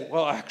said,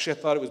 well, actually, I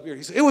thought it was weird.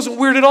 He said, it wasn't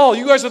weird at all.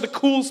 You guys are the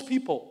coolest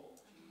people.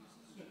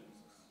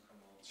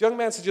 This young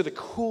man said, you're the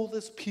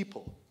coolest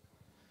people.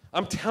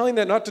 I'm telling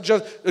that not to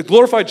just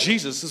glorify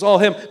Jesus. It's all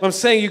Him. But I'm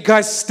saying, you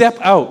guys, step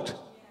out.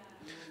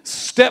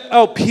 Step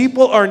out.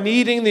 People are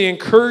needing the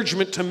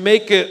encouragement to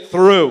make it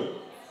through.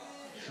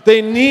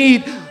 They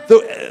need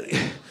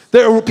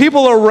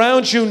people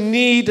around you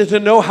need to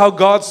know how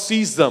God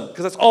sees them,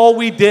 because that's all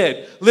we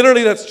did.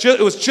 Literally, it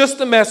was just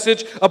a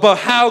message about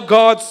how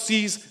God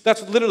sees.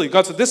 That's literally,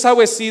 God said, this is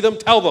how I see them,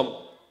 tell them.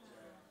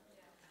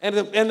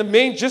 And the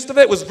main gist of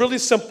it was really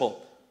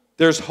simple.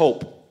 There's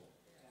hope.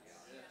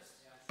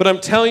 But I'm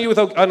telling you,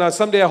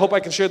 someday I hope I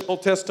can share the whole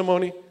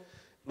testimony.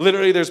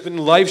 Literally, there's been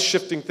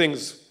life-shifting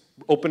things,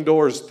 open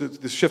doors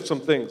to shift some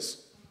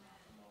things.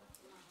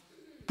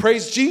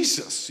 Praise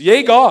Jesus.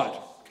 Yay, God.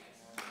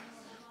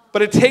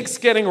 But it takes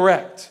getting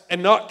wrecked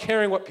and not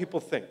caring what people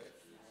think.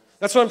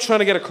 That's what I'm trying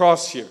to get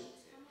across here.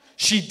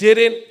 She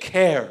didn't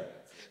care.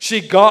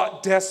 She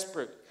got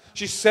desperate.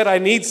 She said, I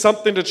need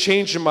something to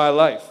change in my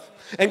life.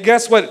 And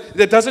guess what?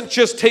 That doesn't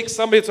just take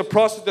somebody that's a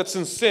prostitute that's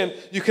in sin.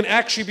 You can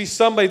actually be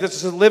somebody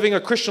that's living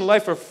a Christian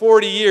life for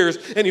 40 years,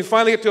 and you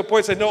finally get to a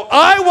point and say, no,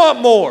 I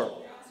want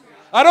more.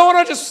 I don't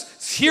want to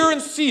just hear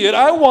and see it.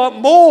 I want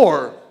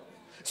more.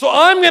 So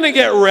I'm going to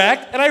get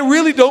wrecked, and I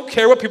really don't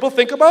care what people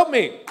think about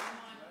me.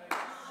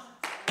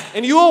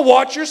 And you will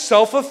watch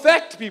yourself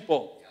affect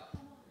people.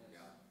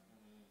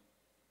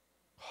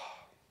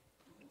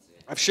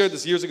 I've shared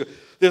this years ago.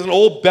 There's an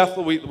old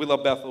Bethel. We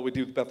love Bethel. We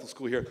do Bethel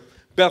school here.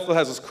 Bethel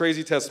has this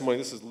crazy testimony.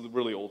 This is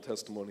really old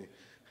testimony.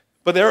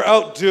 But they're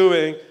out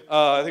doing,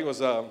 I think it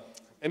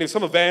was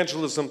some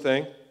evangelism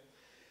thing.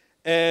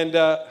 And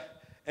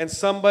and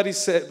somebody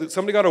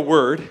got a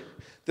word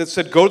that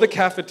said, go to the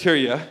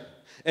cafeteria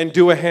and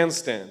do a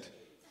handstand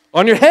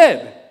on your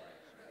head.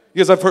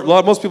 Because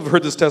most people have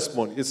heard this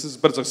testimony,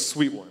 but it's a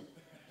sweet one.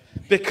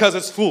 Because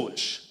it's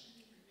foolish.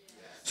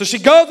 So she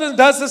goes and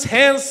does this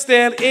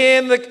handstand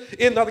in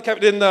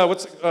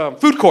the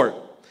food court.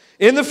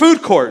 In the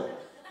food court.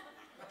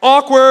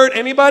 Awkward.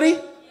 Anybody?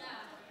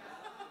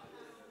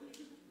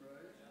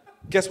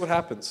 Guess what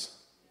happens?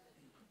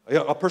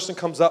 A person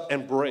comes up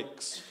and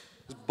breaks.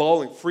 Is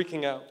bawling,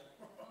 freaking out.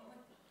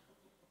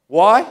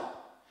 Why?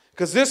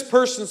 Because this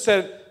person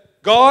said,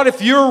 God,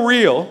 if you're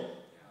real,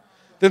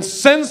 then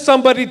send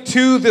somebody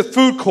to the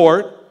food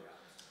court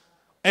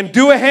and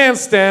do a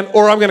handstand,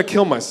 or I'm going to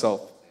kill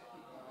myself.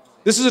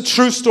 This is a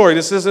true story.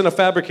 This isn't a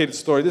fabricated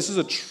story. This is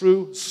a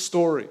true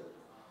story.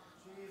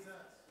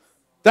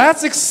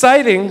 That's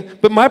exciting,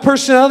 but my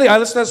personality, I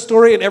listen to that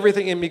story and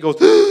everything in me goes,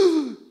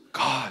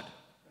 God,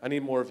 I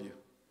need more of you.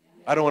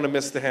 I don't want to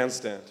miss the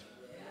handstand.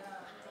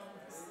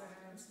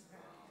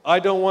 I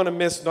don't want to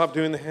miss not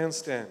doing the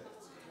handstand.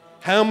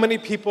 How many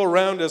people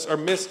around us are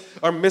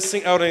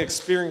missing out on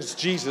experiencing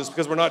Jesus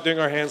because we're not doing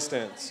our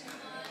handstands?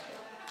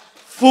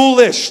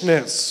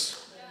 Foolishness.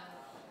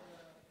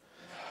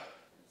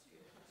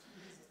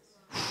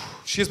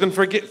 She has been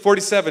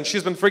 47. She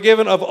has been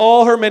forgiven of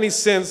all her many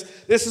sins.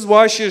 This is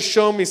why she has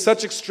shown me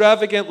such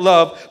extravagant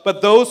love.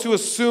 But those who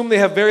assume they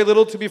have very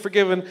little to be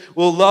forgiven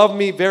will love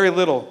me very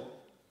little.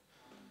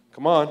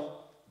 Come on.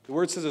 The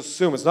word says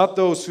assume. It's not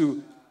those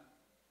who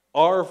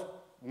are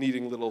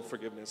needing little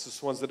forgiveness. It's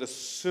the ones that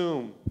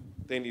assume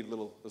they need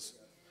little.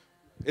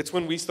 It's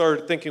when we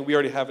start thinking we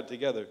already have it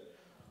together.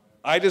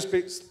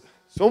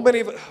 So many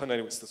of it. Oh, no,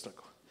 anyways, let's not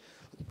go.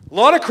 A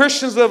lot of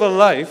Christians live a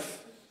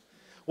life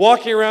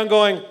walking around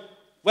going,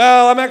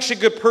 well, I'm actually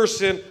a good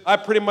person. I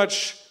pretty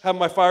much have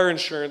my fire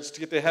insurance to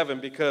get to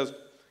heaven because,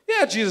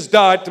 yeah, Jesus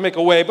died to make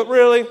a way, but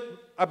really,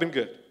 I've been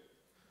good.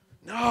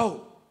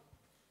 No.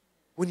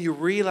 When you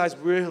realize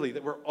really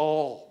that we're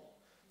all,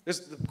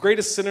 the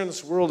greatest sinner in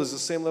this world is the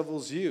same level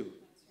as you.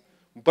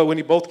 But when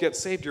you both get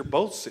saved, you're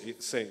both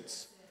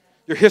saints.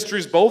 Your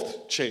history's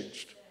both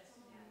changed.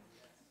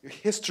 Your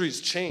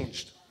history's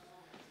changed.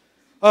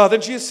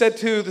 Then Jesus said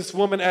to this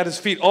woman at his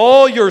feet,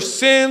 all your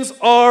sins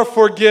are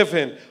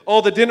forgiven.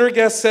 All the dinner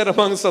guests said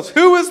among themselves,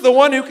 who is the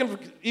one who can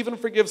even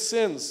forgive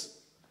sins?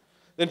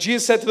 Then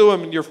Jesus said to the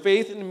woman, your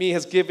faith in me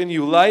has given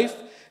you life.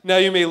 Now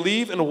you may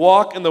leave and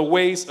walk in the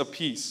ways of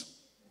peace.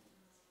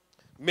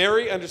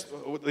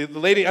 The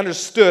lady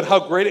understood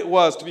how great it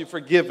was to be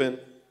forgiven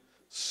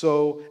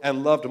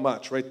and loved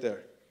much right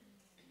there.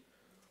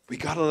 We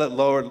got to let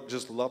Lord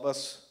just love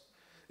us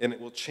and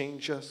it will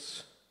change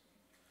us.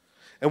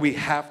 And we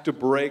have to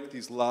break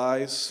these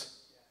lies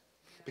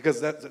because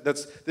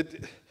that's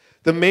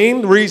the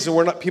main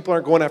reason people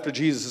aren't going after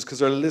Jesus is because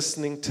they're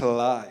listening to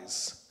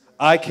lies.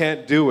 I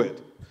can't do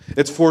it.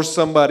 It's for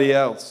somebody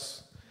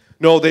else.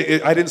 No,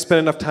 I didn't spend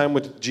enough time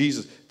with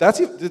Jesus. That's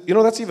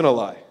even a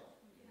lie.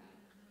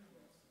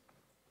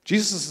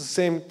 Jesus is the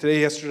same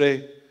today,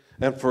 yesterday,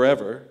 and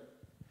forever.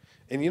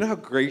 And you know how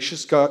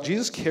gracious God,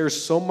 Jesus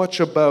cares so much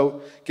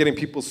about getting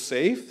people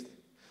saved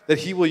that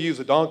he will use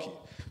a donkey.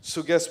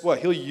 So guess what?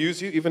 He'll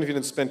use you even if you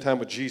didn't spend time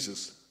with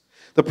Jesus.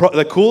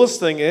 The coolest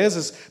thing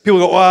is people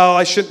go, well,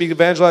 I shouldn't be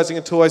evangelizing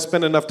until I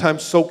spend enough time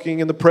soaking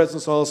in the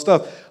presence and all this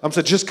stuff. I'm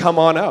saying, just come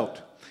on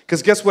out.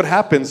 Because guess what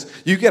happens?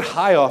 You get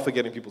high off of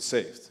getting people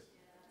saved.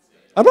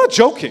 I'm not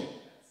joking.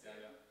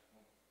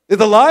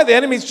 The lie, the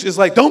enemy is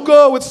like, don't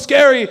go, it's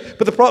scary.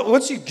 But the problem,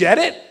 once you get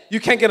it, you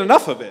can't get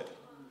enough of it.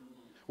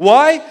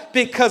 Why?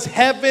 Because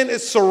heaven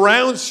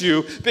surrounds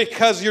you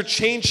because you're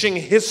changing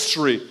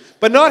history.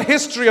 But not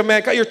history of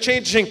mankind, you're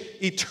changing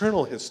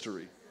eternal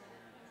history.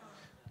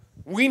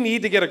 We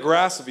need to get a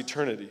grasp of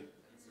eternity.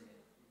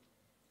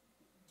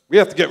 We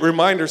have to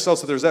remind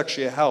ourselves that there's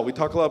actually a hell. We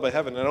talk a lot about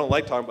heaven, and I don't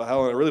like talking about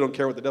hell, and I really don't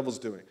care what the devil's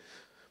doing.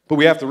 But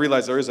we have to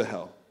realize there is a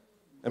hell,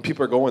 and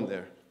people are going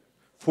there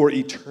for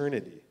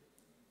eternity.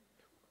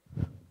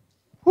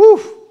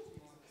 Whew.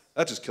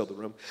 That just killed the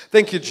room.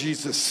 Thank you,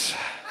 Jesus.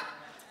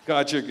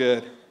 God, you're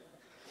good.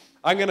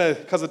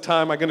 Because of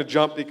time, I'm going to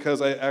jump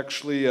because I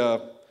actually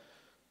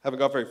haven't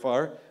got very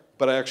far,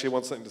 but I actually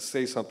want something to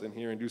say something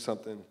here and do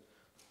something.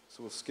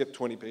 So we'll skip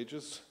 20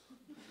 pages.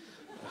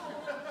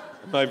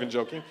 I'm not even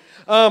joking.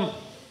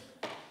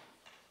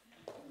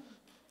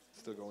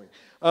 Still going.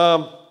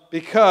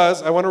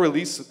 Because I want to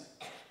release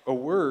a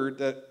word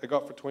that I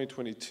got for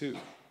 2022, and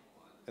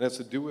it has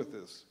to do with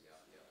this.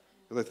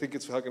 Because I think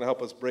it's going to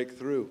help us break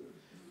through.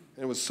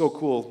 And it was so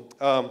cool.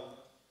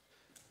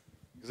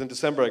 Because in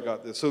December I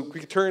got this. So we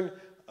could turn,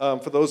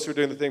 for those who are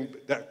doing the thing,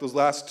 those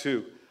last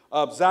two.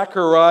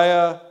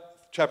 Zechariah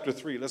chapter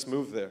 3. Let's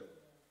move there.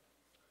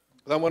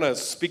 I want to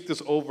speak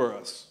this over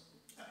us.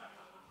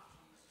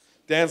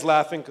 Dan's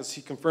laughing because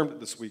he confirmed it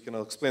this week, and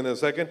I'll explain that in a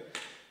second.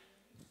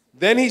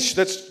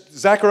 That's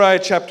Zechariah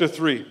chapter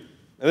 3.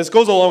 And this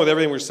goes along with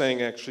everything we're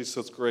saying, actually,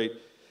 so it's great.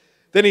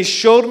 Then he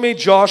showed me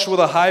Joshua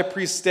the high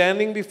priest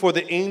standing before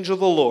the angel of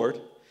the Lord,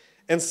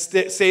 and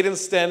Satan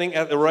standing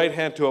at the right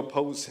hand to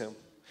oppose him.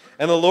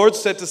 And the Lord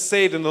said to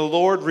Satan, the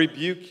Lord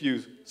rebuke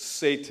you,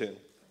 Satan.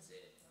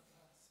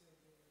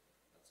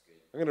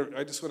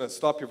 I just want to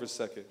stop here for a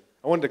second.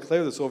 I want to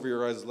declare this over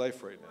your guys'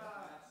 life right now.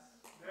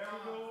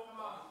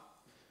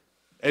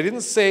 I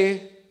didn't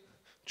say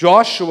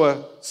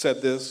Joshua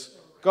said this.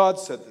 God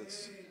said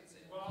this.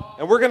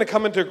 And we're going to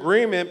come into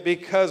agreement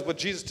because what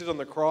Jesus did on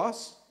the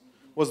cross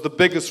was the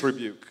biggest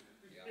rebuke.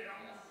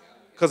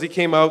 Because he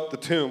came out the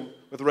tomb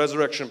with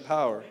resurrection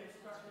power.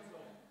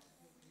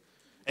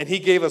 And he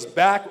gave us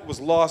back what was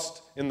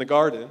lost in the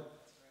garden,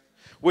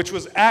 which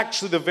was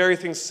actually the very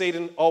thing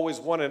Satan always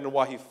wanted and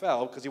why he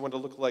fell, because he wanted to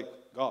look like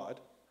God.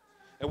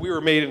 And we were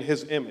made in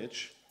his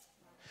image.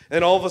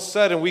 And all of a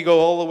sudden, we go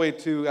all the way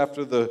to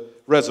after the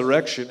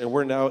resurrection, and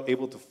we're now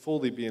able to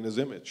fully be in his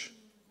image,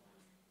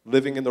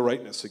 living in the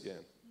rightness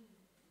again.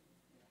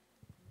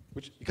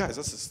 Which, you guys,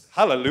 this is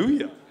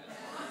hallelujah.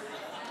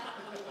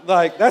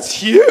 Like, that's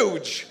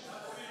huge.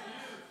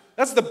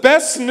 That's the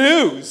best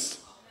news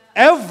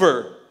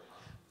ever.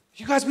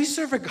 You guys, we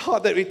serve a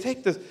God that we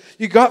take this.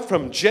 You got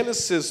from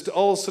Genesis to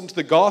all of a sudden to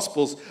the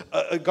Gospels,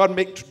 God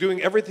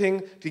doing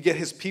everything to get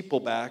his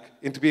people back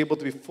and to be able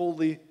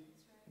to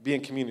be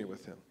in communion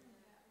with him.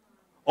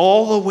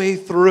 All the way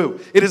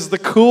through. It is the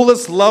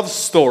coolest love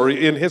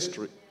story in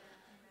history.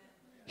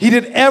 He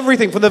did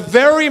everything. From the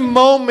very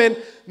moment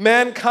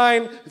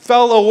mankind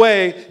fell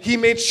away, he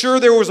made sure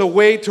there was a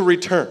way to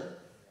return.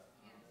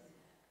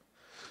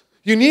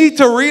 You need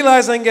to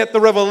realize and get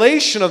the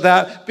revelation of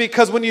that,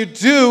 because when you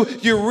do,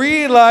 you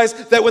realize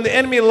that when the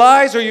enemy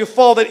lies or you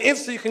fall, that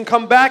instantly you can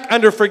come back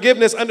under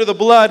forgiveness, under the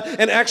blood,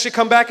 and actually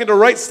come back into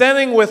right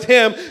standing with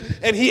him,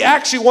 and he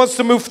actually wants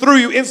to move through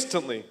you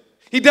instantly.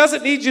 He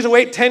doesn't need you to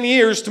wait 10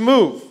 years to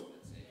move.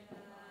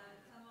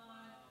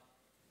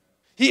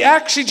 He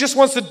actually just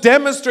wants to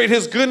demonstrate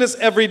his goodness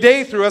every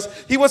day through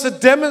us. He wants to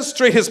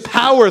demonstrate his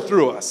power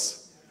through us.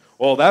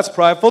 Well, that's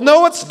prideful.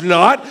 No, it's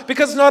not,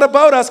 because it's not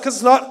about us, because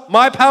it's not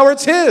my power,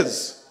 it's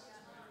his.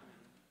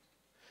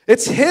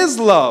 It's his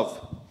love.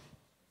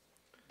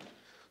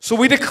 So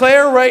we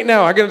declare right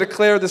now, I'm going to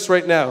declare this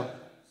right now.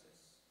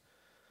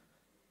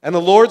 And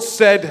the Lord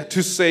said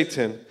to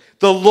Satan,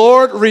 the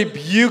Lord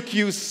rebuke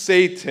you,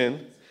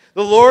 Satan.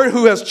 The Lord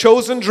who has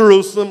chosen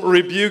Jerusalem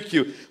rebuke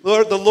you.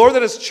 The Lord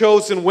that has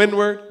chosen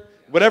Windward,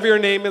 whatever your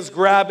name is,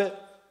 grab it.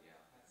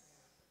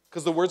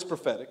 Because the word's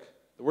prophetic.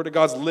 The word of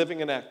God's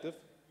living and active.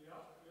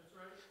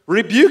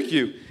 Rebuke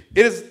you.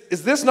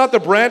 Is this not the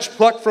branch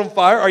plucked from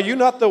fire? Are you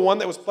not the one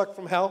that was plucked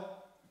from hell?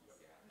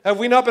 Have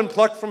we not been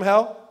plucked from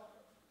hell?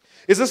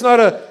 Is this not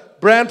a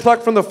brand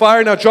plucked from the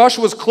fire? Now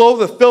Joshua was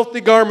clothed with filthy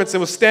garments and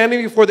was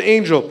standing before the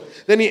angel.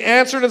 Then he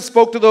answered and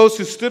spoke to those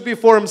who stood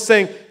before him,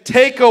 saying,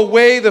 take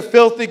away the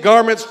filthy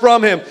garments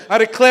from him. I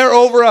declare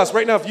over us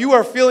right now, if you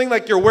are feeling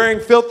like you're wearing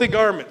filthy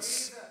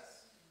garments,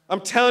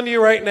 I'm telling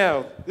you right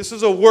now, this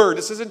is a word.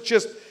 This isn't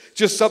just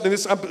something.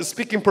 I'm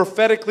speaking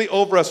prophetically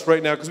over us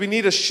right now, because we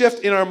need a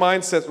shift in our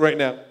mindset right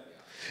now.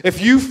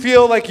 If you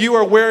feel like you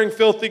are wearing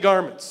filthy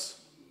garments,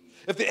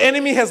 if the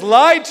enemy has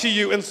lied to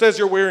you and says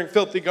you're wearing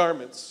filthy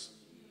garments,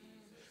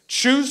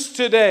 choose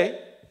today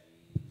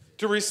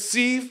to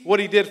receive what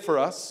he did for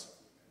us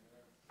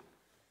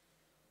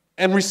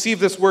and receive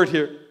this word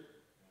here.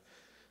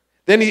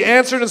 Then he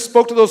answered and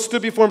spoke to those who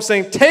stood before him,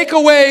 saying, take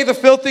away the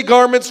filthy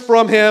garments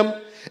from him.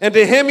 And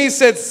to him he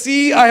said,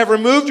 see, I have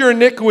removed your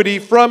iniquity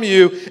from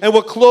you and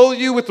will clothe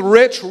you with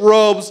rich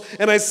robes.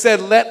 And I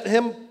said, let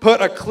him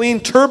put a clean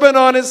turban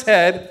on his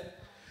head.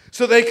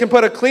 So they can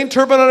put a clean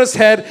turban on his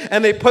head,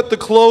 and they put the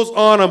clothes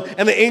on him.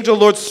 And the angel of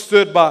the Lord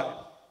stood by.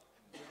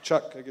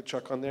 Chuck, can I get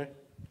Chuck on there?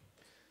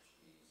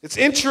 It's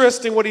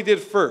interesting what he did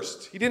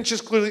first. He didn't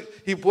just clearly,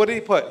 what did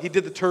he put? He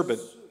did the turban.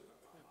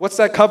 What's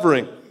that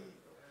covering?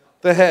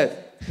 The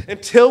head.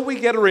 Until we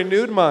get a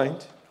renewed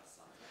mind,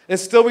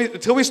 until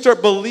we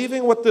start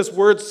believing what this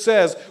word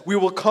says, we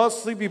will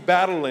constantly be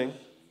battling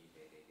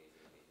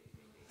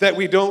that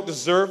we don't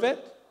deserve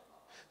it,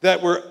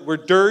 that we're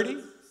dirty,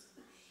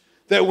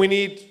 that we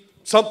need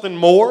something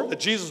more, that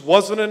Jesus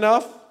wasn't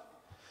enough,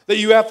 that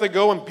you have to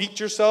go and beat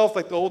yourself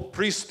like the old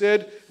priests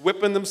did,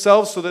 whipping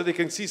themselves so that they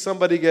can see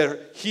somebody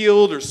get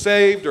healed or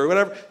saved or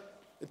whatever.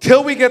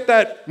 Until we get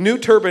that new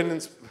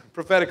turban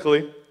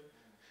prophetically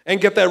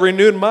and get that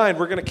renewed mind,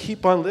 we're going to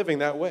keep on living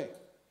that way.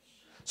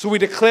 So we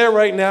declare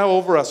right now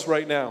over us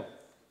right now,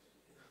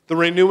 the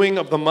renewing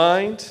of the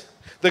mind,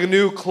 the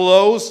new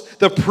clothes,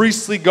 the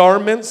priestly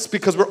garments,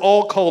 because we're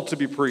all called to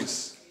be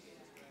priests.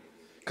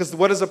 Because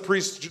what is a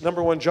priest's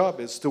number one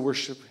job is to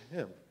worship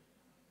him.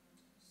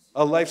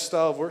 A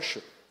lifestyle of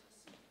worship.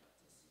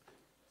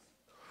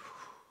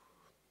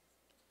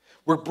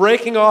 We're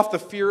breaking off the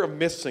fear of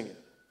missing it.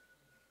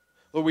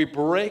 Lord, we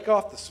break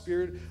off the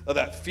spirit of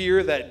that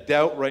fear, that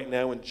doubt right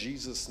now in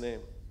Jesus' name.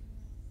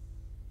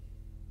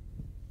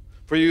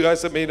 For you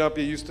guys that may not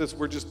be used to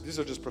this, these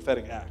are just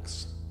prophetic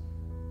acts.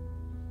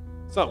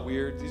 It's not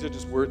weird. These are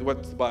just words,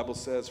 what the Bible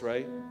says,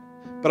 right?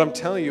 But I'm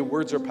telling you,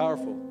 words are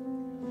powerful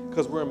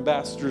because we're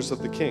ambassadors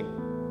of the King.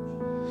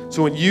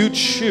 So when you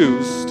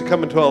choose to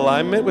come into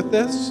alignment with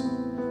this,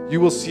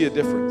 you will see a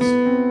difference.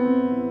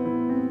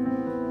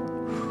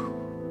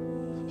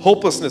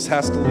 Hopelessness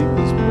has to leave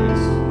this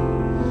place.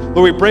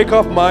 Lord, we break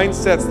off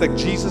mindsets that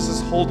Jesus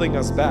is holding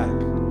us back.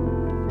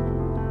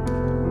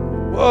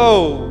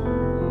 Whoa.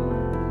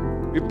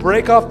 We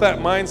break off that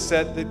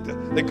mindset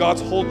that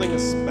God's holding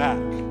us back.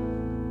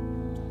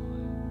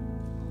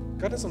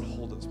 God doesn't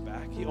hold us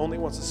back. He only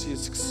wants to see us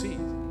succeed.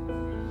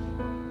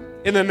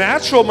 In the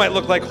natural, it might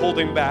look like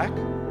holding back,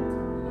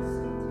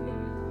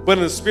 but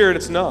in the spirit,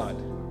 it's not.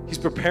 He's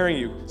preparing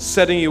you,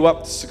 setting you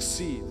up to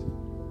succeed.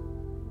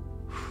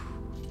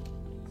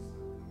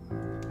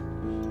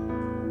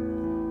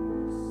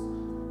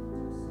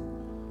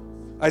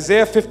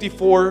 Isaiah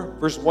 54,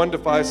 verse 1 to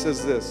 5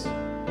 says this: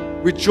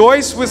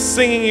 Rejoice with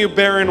singing, you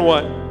barren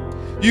one.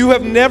 You who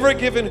have never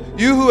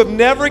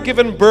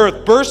given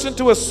birth, burst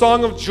into a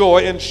song of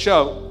joy and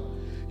shout.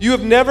 Who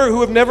have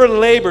never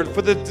labored,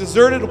 for the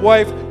deserted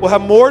wife will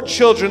have more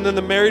children than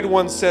the married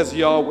one, says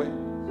Yahweh.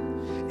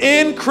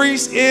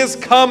 Increase is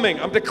coming.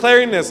 I'm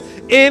declaring this.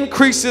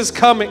 Increase is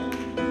coming.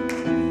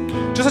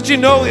 Just that you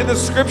know, in the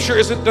scripture,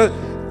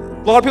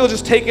 a lot of people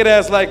just take it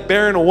as like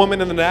bearing a woman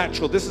in the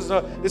natural. This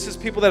is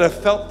people that have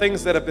felt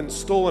things that have been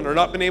stolen or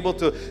not been able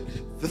to,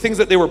 the things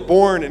that they were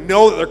born and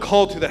know that they're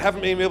called to, that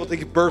haven't been able to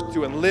give birth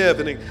to and live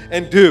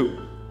and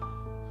do.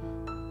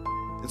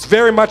 It's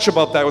very much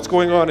about that, what's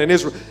going on in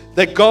Israel.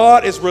 That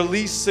God is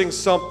releasing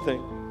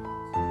something.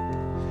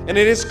 And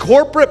it is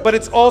corporate, but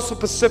it's also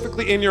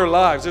specifically in your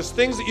lives. There's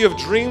things that you have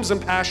dreams and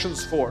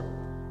passions for.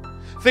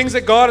 Things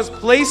that God has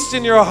placed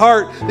in your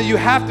heart that you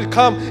have to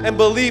come and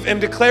believe and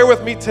declare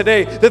with me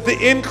today that the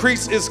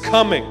increase is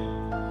coming.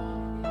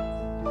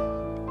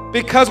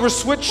 Because we're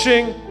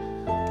switching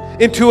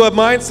into a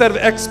mindset of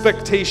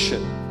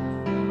expectation.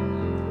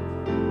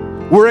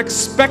 We're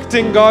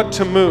expecting God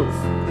to move.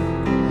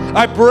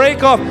 I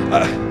break off.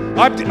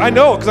 I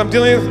know, because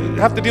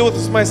have to deal with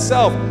this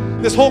myself.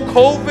 This whole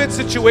COVID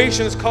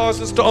situation has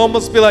caused us to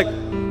almost be like,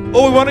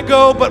 oh, we want to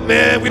go, but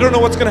man, we don't know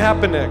what's going to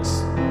happen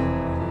next.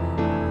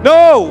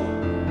 No,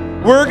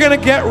 we're going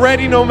to get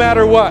ready no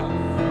matter what.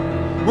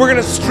 We're going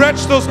to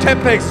stretch those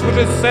tent pegs, which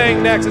is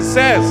saying next. It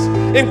says,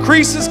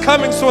 increase is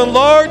coming, so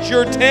enlarge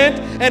your tent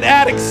and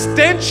add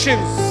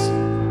extensions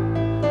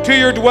to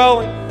your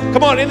dwelling.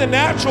 Come on, in the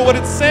natural, what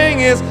it's saying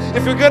is,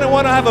 if you're going to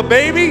want to have a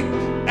baby,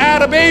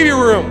 add a baby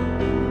room.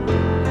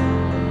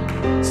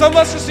 Some of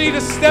us just need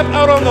to step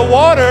out on the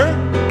water,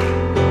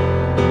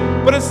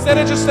 but instead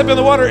of just stepping in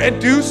the water and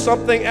do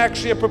something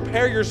actually and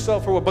prepare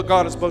yourself for what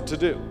God is about to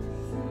do.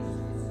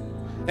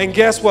 And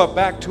guess what?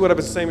 Back to what I've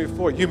been saying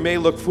before. You may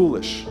look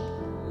foolish.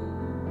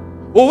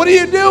 Well, what are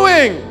you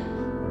doing?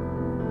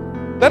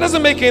 That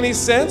doesn't make any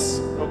sense.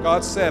 Well,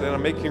 God said, and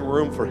I'm making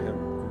room for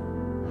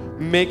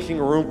him. Making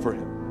room for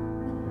him.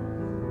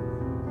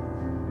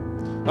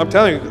 I'm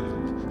telling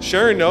you,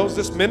 Sharon knows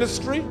this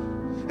ministry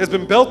has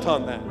been built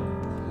on that.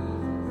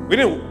 We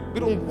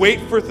don't wait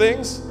for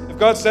things. If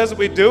God says that,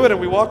 we do it and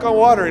we walk on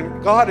water,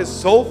 and God is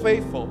so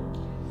faithful.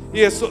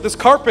 He is so, this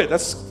carpet,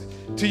 that's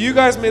to you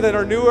guys that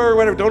are newer or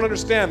whatever, don't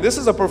understand. This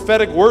is a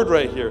prophetic word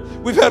right here.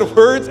 We've had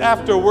words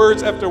after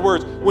words after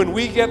words. When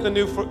we get the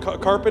new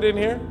carpet in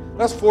here,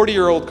 that's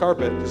 40-year-old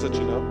carpet, just so that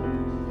you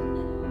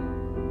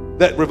know.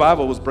 That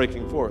revival was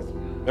breaking forth.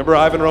 Remember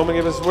Ivan Roman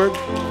gave us his word?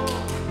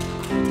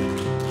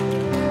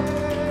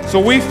 So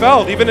we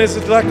felt, even as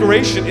a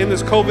declaration in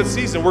this COVID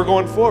season, we're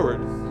going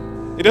forward.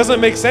 It doesn't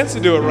make sense to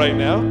do it right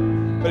now,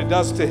 but it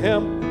does to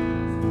him.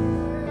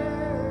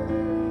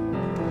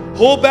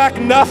 Hold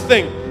back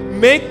nothing.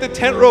 Make the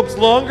tent ropes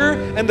longer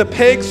and the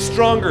pegs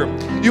stronger.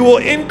 You will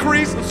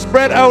increase and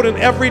spread out in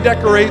every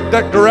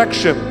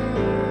direction.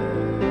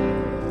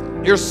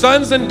 Your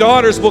sons and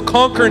daughters will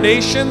conquer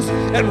nations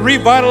and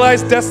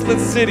revitalize desolate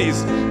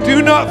cities.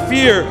 Do not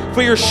fear,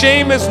 for your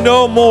shame is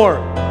no more.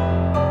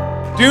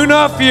 Do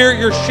not fear,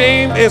 your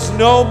shame is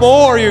no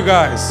more, you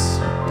guys.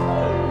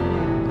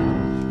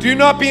 Do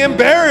not be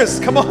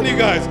embarrassed. Come on, you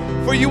guys.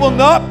 For you will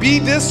not be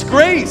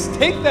disgraced.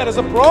 Take that as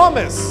a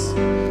promise.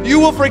 You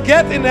will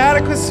forget the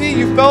inadequacy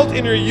you felt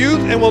in your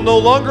youth and will no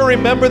longer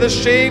remember the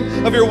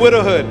shame of your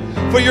widowhood.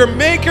 For your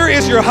Maker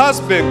is your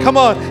husband. Come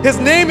on. His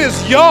name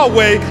is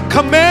Yahweh,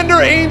 Commander,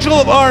 Angel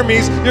of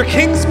Armies. Your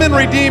Kinsman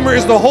Redeemer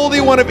is the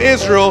Holy One of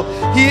Israel.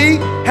 He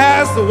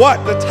has the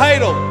what? The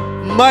title,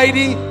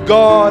 Mighty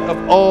God of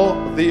all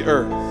the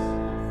earth.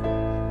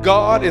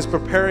 God is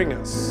preparing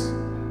us.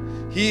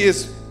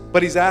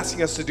 But he's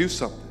asking us to do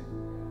something.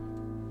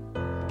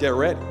 Get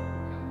ready.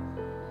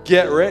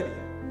 Get ready.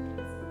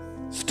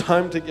 It's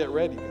time to get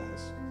ready,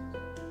 guys.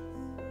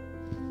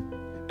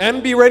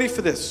 And be ready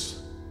for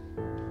this.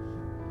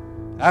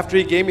 After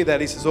he gave me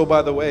that, he says, oh,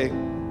 by the way,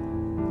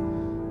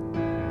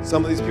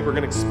 some of these people are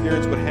going to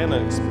experience what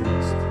Hannah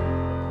experienced.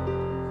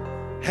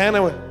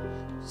 Hannah,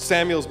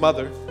 Samuel's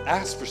mother,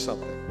 asked for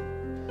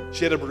something.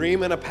 She had a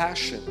dream and a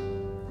passion.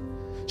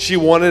 She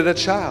wanted a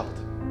child.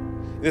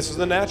 This is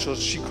the natural.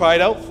 She cried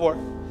out for it,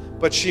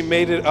 but she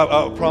made it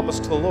a promise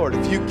to the Lord.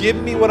 If you give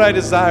me what I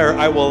desire,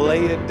 I will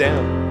lay it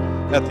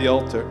down at the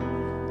altar.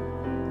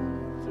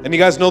 And you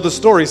guys know the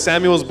story.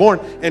 Samuel was born,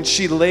 and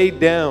she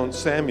laid down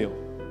Samuel.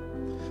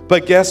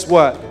 But guess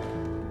what?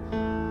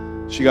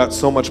 she got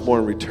so much more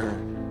in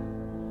return.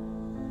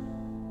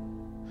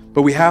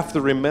 But we have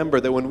to remember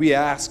that when we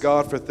ask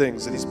God for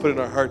things that He's put in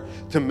our heart,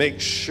 to make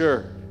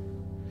sure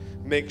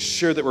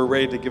that we're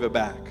ready to give it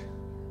back.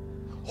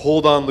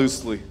 Hold on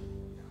loosely,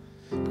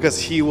 because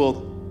He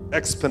will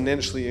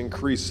exponentially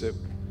increase it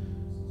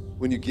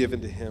when you give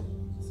into Him.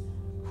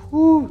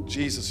 Whoo,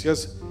 Jesus,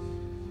 yes.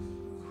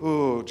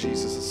 Oh,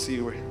 Jesus, let's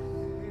see where.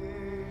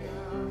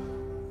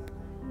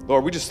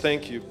 Lord, we just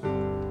thank you.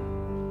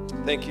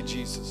 Thank you,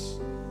 Jesus.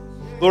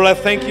 Lord, I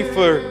thank you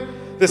for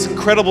this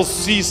incredible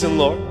season,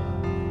 Lord.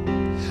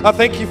 I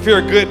thank you for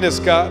your goodness,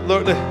 God.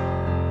 Lord,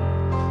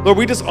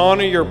 we just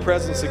honor your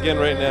presence again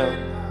right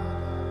now.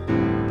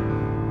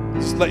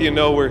 Just let you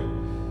know we're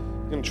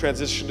going to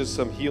transition to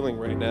some healing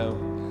right now.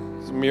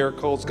 Some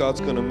miracles, God's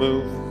going to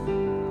move.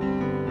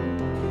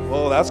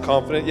 Oh, that's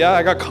confident. Yeah,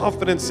 I got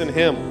confidence in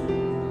Him.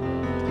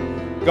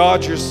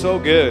 God, you're so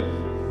good.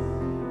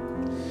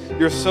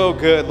 You're so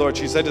good, Lord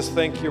Jesus. I just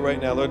thank you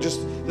right now, Lord. Just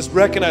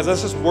recognize,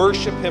 let's just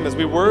worship Him as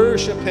we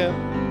worship Him.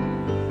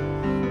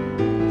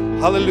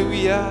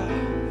 Hallelujah.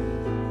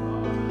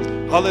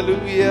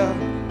 Hallelujah.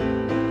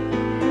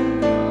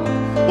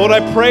 Lord,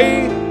 I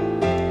pray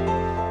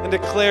and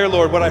declare,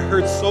 Lord, what I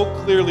heard so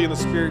clearly in the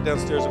Spirit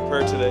downstairs in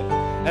prayer today.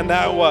 And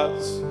that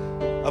was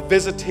a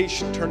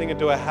visitation turning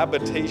into a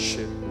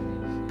habitation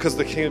because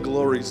the King of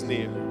Glory is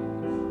near.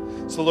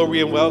 So, Lord,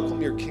 we welcome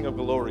your King of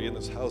Glory in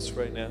this house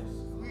right now.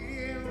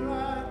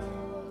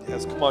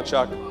 Yes, come on,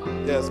 Chuck.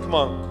 Yes, come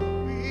on.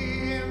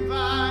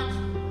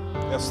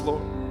 Yes,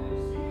 Lord.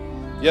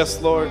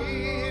 Yes, Lord.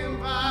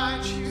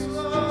 Jesus, Jesus, Jesus, Jesus,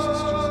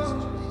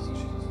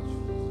 Jesus.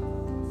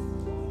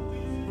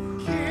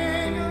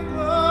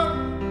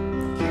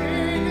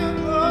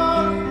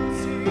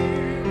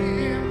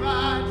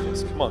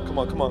 Yes, come on, come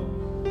on, come on.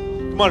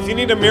 Come on, if you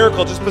need a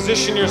miracle, just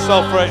position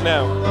yourself right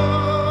now.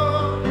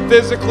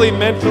 Physically,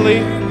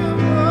 mentally.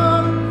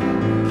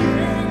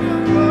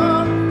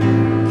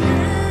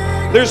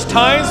 There's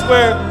times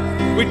where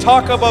we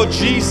talk about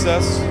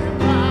Jesus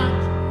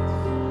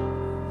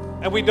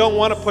and we don't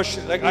want to push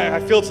it. Like I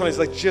feel somebody's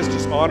like,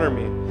 just honor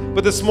me.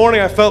 But this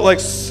morning I felt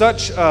like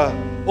such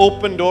an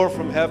open door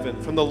from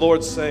heaven, from the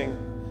Lord saying,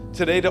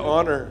 today to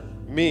honor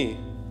me,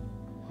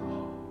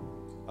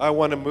 I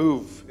want to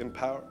move in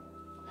power.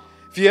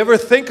 If you ever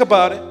think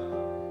about it,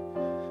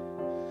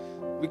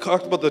 we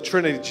talked about the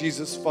Trinity,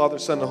 Jesus, Father,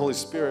 Son, and Holy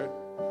Spirit.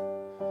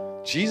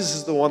 Jesus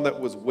is the one that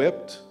was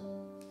whipped.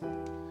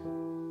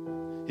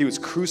 He was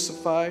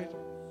crucified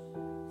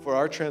for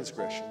our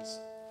transgressions,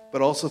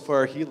 but also for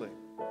our healing.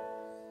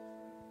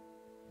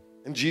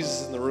 And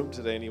Jesus is in the room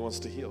today, and He wants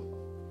to heal.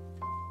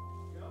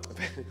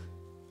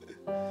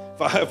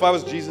 If I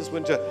was Jesus,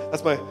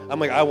 I'm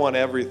like, I want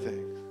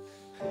everything.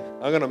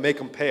 I'm going to make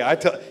Him pay.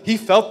 He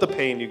felt the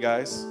pain, you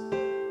guys.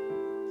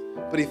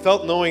 But He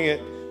felt knowing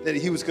it, that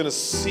He was going to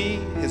see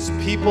His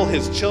people,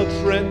 His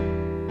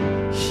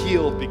children,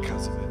 healed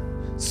because of it,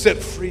 set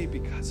free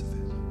because of it.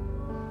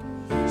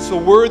 So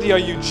worthy are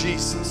you,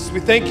 Jesus.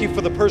 We thank you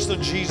for the person of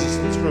Jesus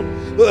in this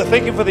room. Lord, I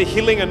thank you for the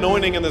healing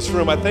anointing in this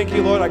room. I thank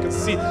you, Lord, I can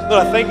see. Lord,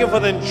 I thank you for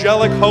the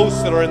angelic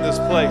hosts that are in this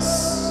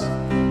place.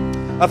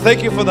 I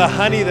thank you for the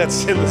honey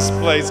that's in this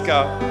place,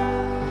 God.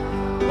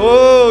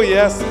 Oh,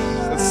 yes.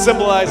 It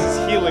symbolizes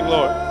healing,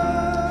 Lord.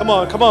 Come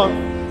on, come on.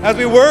 As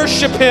we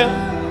worship Him,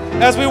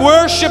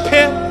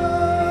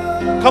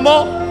 come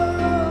on.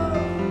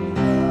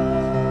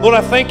 Lord,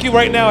 I thank you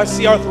right now. I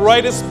see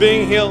arthritis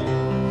being healed.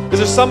 Is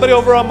there somebody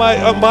over on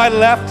my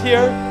left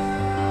here?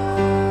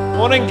 I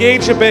want to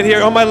engage a bit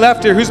here. On my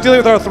left here. Who's dealing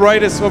with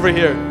arthritis over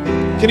here?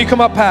 Can you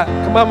come up, Pat?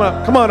 Come on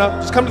up. Come on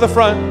up. Just come to the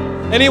front.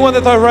 Anyone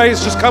with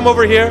arthritis, just come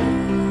over here.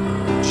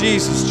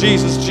 Jesus,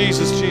 Jesus,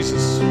 Jesus,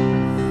 Jesus.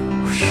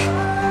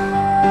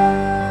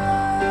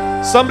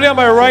 Somebody on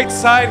my right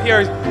side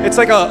here, it's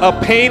like a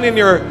pain in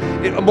your,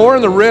 more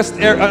in the wrist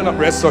area, not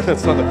wrist, sorry,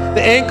 that's not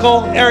the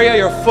ankle area,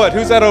 your foot.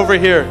 Who's that over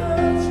here?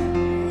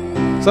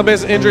 Somebody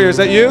has an injury. Is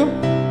that you?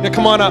 Yeah,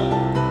 come on up.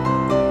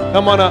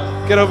 Come on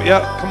up. Get over.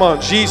 Yeah, come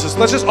on. Jesus.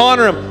 Let's just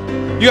honor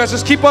Him. You guys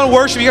just keep on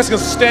worshiping. You guys can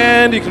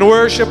stand. You can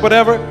worship,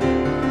 whatever.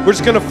 We're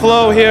just going to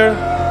flow here.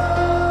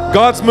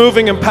 God's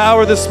moving in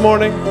power this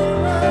morning.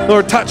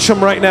 Lord, touch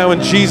Him right now in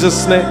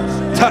Jesus' name.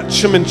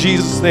 Touch Him in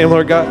Jesus' name,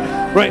 Lord God.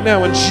 Right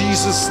now in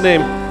Jesus'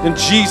 name. In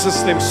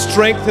Jesus' name.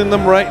 Strengthen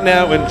them right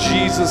now in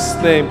Jesus'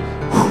 name.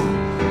 Whew.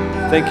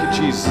 Thank you,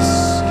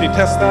 Jesus. Can you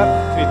test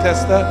that? Can you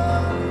test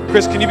that?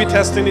 Chris, can you be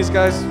testing these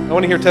guys? I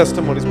want to hear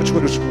testimonies. What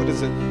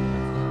is it?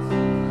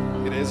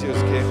 It is yours,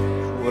 okay?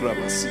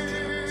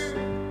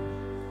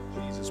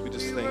 Jesus, we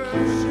just thank you.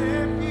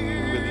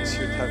 Release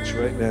your touch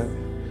right now.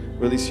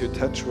 Release your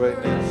touch right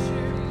now.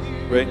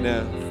 Right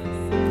now.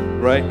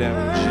 Right now,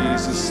 in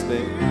Jesus'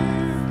 name.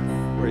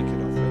 Break it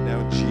off right now,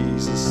 in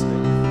Jesus'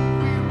 name.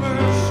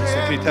 So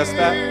can you test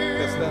that?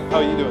 Test that? How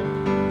are you doing?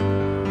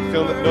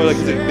 Feeling that? No, like,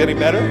 is it getting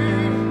better?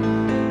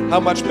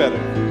 How much better?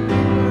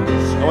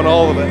 I want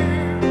all of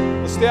it.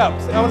 Stay up.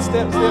 I want to stay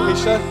up,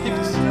 Misha. Keep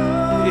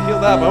you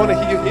healed up. I want to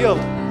hear you healed.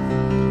 I'm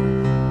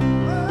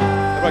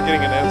not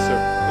getting an answer.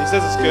 He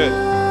says it's good.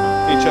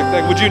 Can you check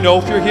that? Would you know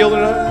if you're healed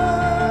or not?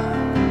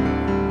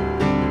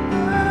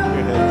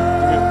 Your head.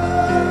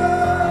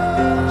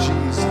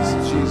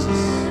 Jesus, Jesus.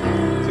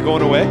 Is it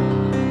going away?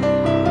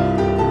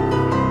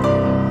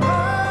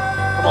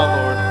 Come on,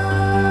 Lord.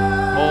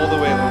 All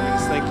the way, Lord. We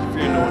just thank you for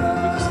your anointing.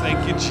 We just thank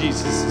you,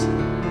 Jesus.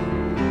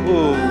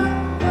 Ooh.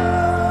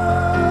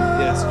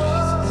 Yes,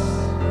 Jesus.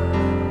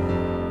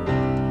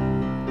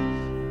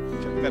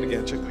 Check that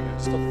again. Check that again.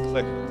 Just don't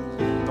click.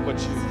 How about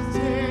you?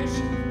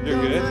 You're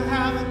good.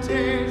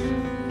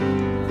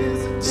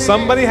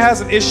 Somebody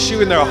has an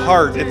issue in their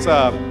heart. It's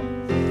I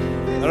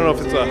don't know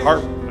if it's a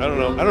heart. I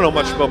don't know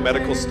much about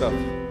medical stuff.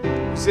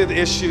 You see the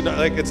issue,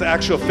 like it's an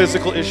actual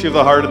physical issue of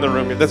the heart in the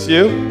room. That's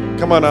you?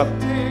 Come on up.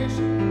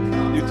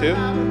 You too?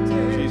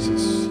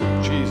 Jesus,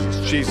 Jesus,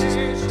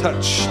 Jesus.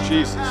 Touch,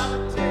 Jesus.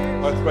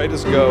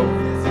 Arthritis go.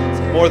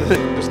 More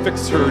than just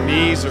fix her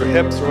knees or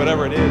hips or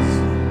whatever it is.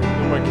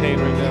 No more cane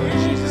right now in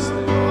Jesus'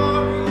 name.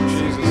 In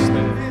Jesus'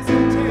 name.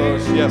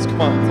 Lord, yes,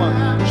 come on, come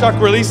on. Chuck,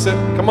 release it.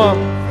 Come on.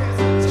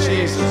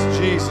 Jesus,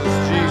 Jesus,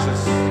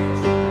 Jesus.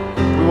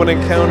 We want to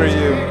encounter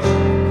you.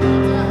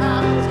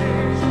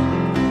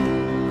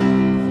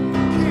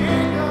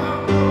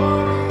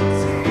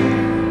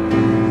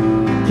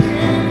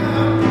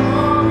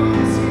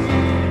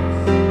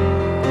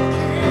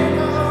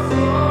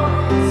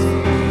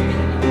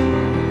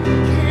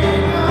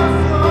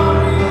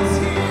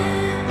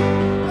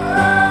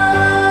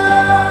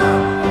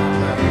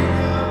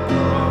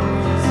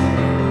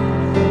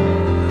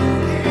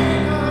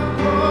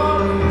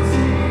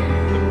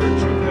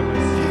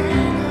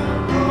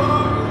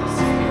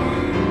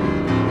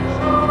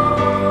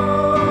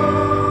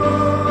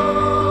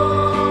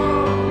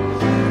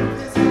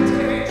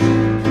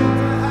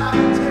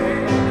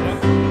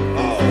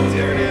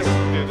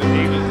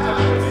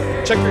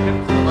 Check your hip.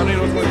 I don't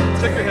know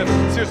what's check your hip.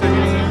 Seriously, you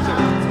need to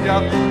yeah,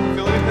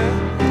 feel anything?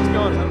 What's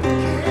going on?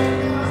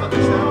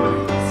 Something's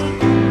happening.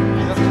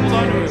 You have to hold on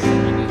to it.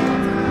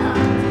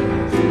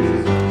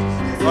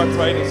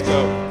 Arthritis go.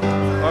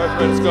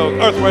 Arthritis go.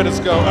 Arthritis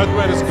go.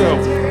 Arthritis go.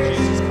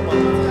 Jesus, come on.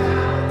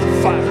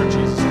 Fire,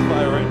 Jesus,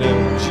 fire right now.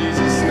 In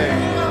Jesus'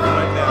 name.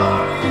 Right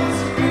now.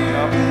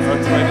 Yeah,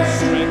 arthritis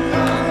strength.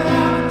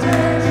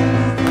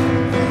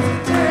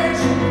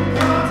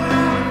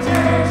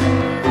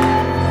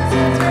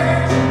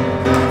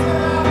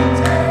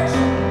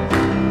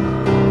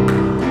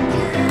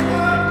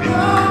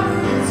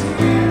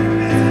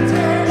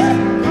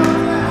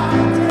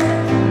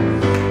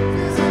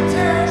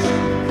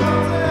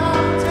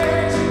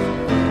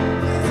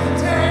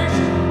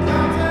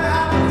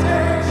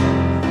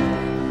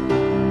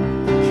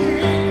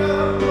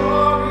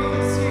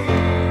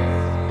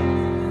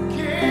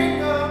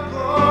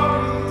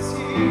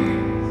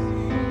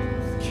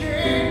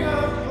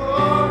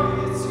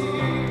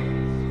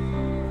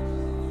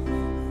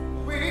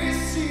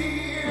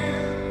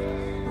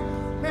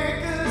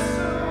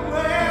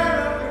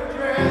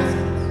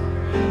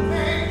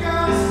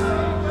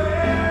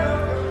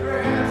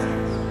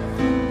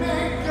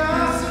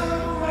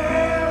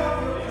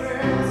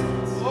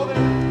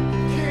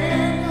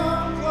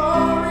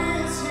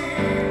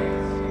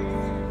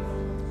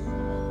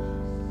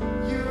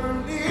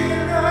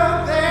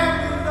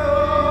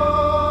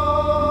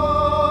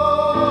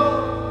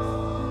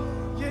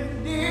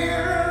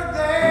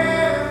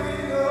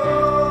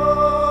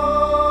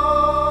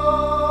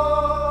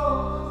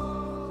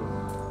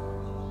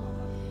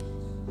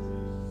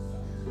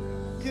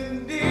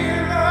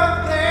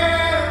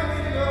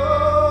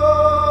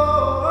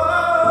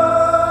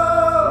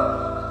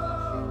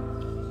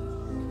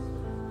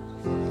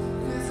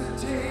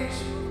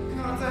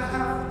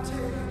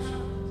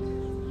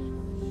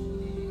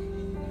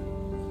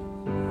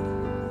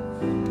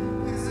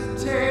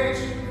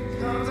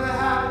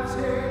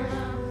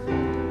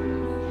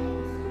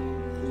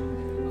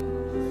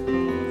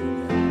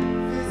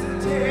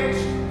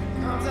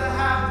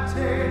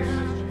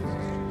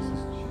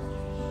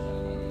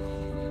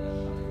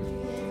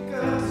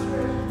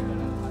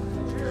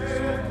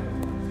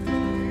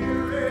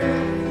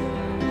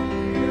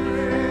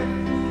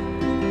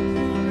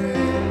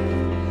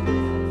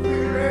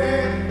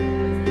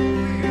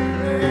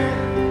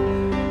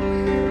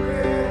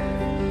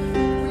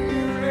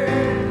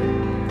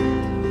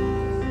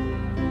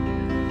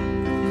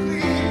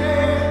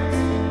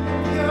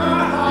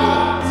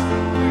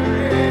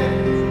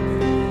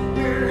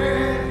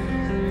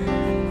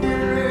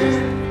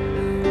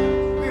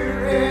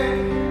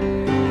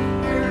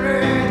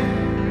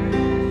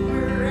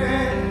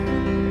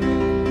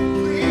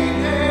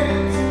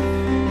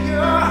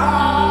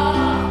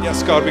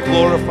 God, we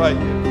glorify you.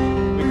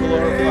 We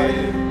glorify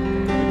you.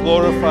 We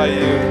glorify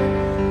you.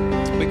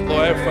 We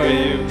glorify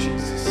you,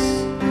 Jesus.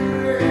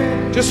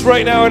 Just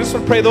right now, I just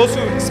want to pray those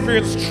who have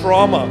experienced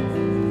trauma,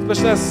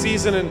 especially that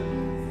season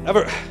and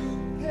ever.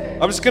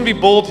 I'm just going to be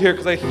bold here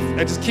because I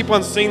just keep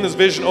on seeing this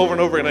vision over and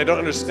over and I don't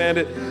understand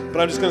it,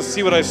 but I'm just going to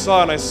see what I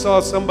saw. And I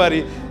saw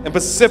somebody, and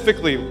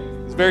specifically,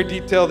 it's very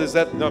detailed, is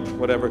that, no,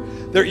 whatever.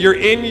 You're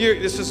in your,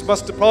 this just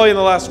must have probably in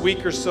the last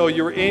week or so,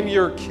 you were in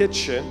your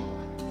kitchen,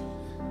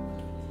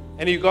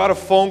 and you got a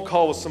phone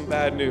call with some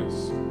bad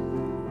news.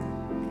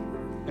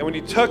 And when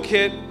you took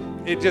it,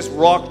 it just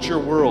rocked your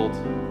world.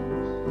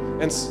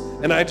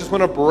 And I just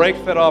want to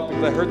break that off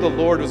because I heard the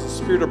Lord, as the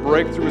spirit of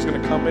breakthrough is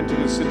going to come into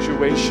the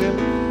situation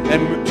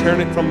and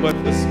turn it from what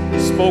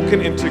is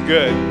spoken into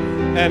good.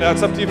 And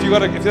it's up to you.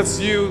 If that's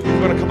you, if you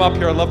want to come up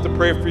here, I'd love to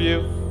pray for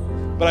you.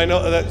 But I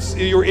know that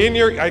you're in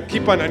your, I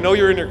know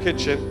you're in your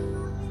kitchen,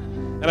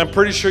 and I'm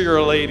pretty sure you're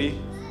a lady.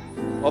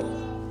 Well,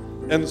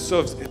 and so,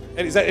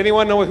 and does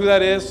anyone know who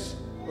that is?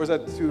 Or is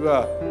that too,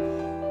 no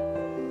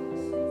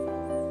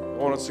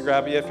one wants to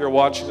grab you? If you're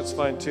watching, it's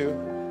fine too.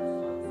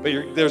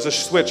 But there's a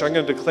switch. I'm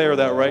going to declare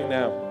that right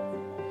now.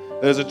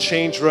 There's a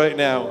change right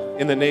now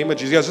in the name of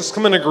Jesus. You guys, just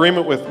come in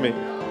agreement with me,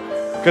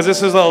 because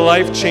this is a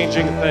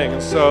life-changing thing.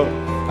 And so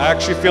I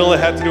actually feel it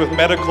had to do with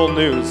medical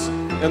news.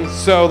 And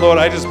so, Lord,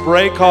 I just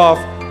break off.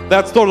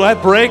 Lord, I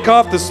break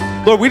off this.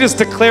 Lord, we just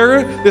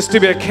declare this to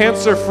be a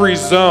cancer-free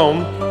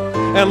zone.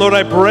 And Lord,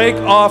 I break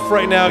off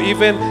right now,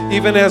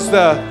 even as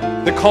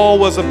the call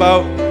was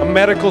about a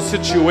medical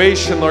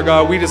situation, Lord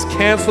God, we just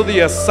cancel the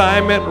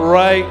assignment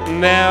right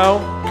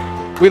now.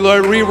 We,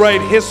 Lord,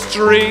 rewrite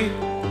history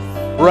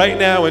right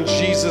now in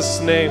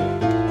Jesus' name.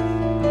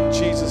 In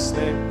Jesus'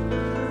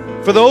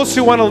 name. For those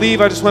who want to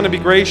leave, I just want to be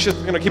gracious.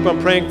 We're going to keep on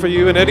praying for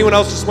you. And anyone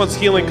else just wants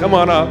healing, come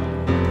on up.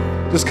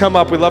 Just come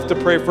up. We'd love to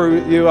pray for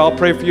you. I'll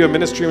pray for you. A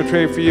ministry will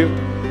pray for you.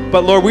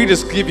 But Lord, we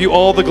just give you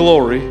all the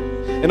glory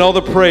and all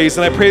the praise.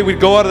 And I pray we'd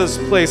go out of this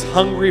place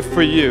hungry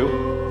for you.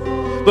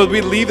 Lord,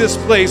 we'd leave this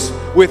place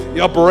with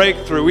a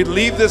breakthrough. We'd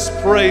leave this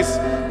place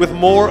with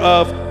more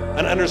of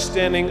an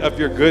understanding of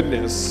your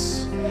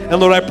goodness. And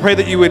Lord, I pray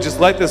that you would just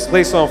light this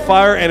place on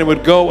fire and it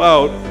would go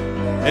out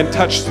and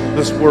touch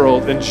this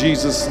world in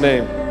Jesus'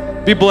 name.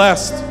 Be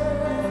blessed.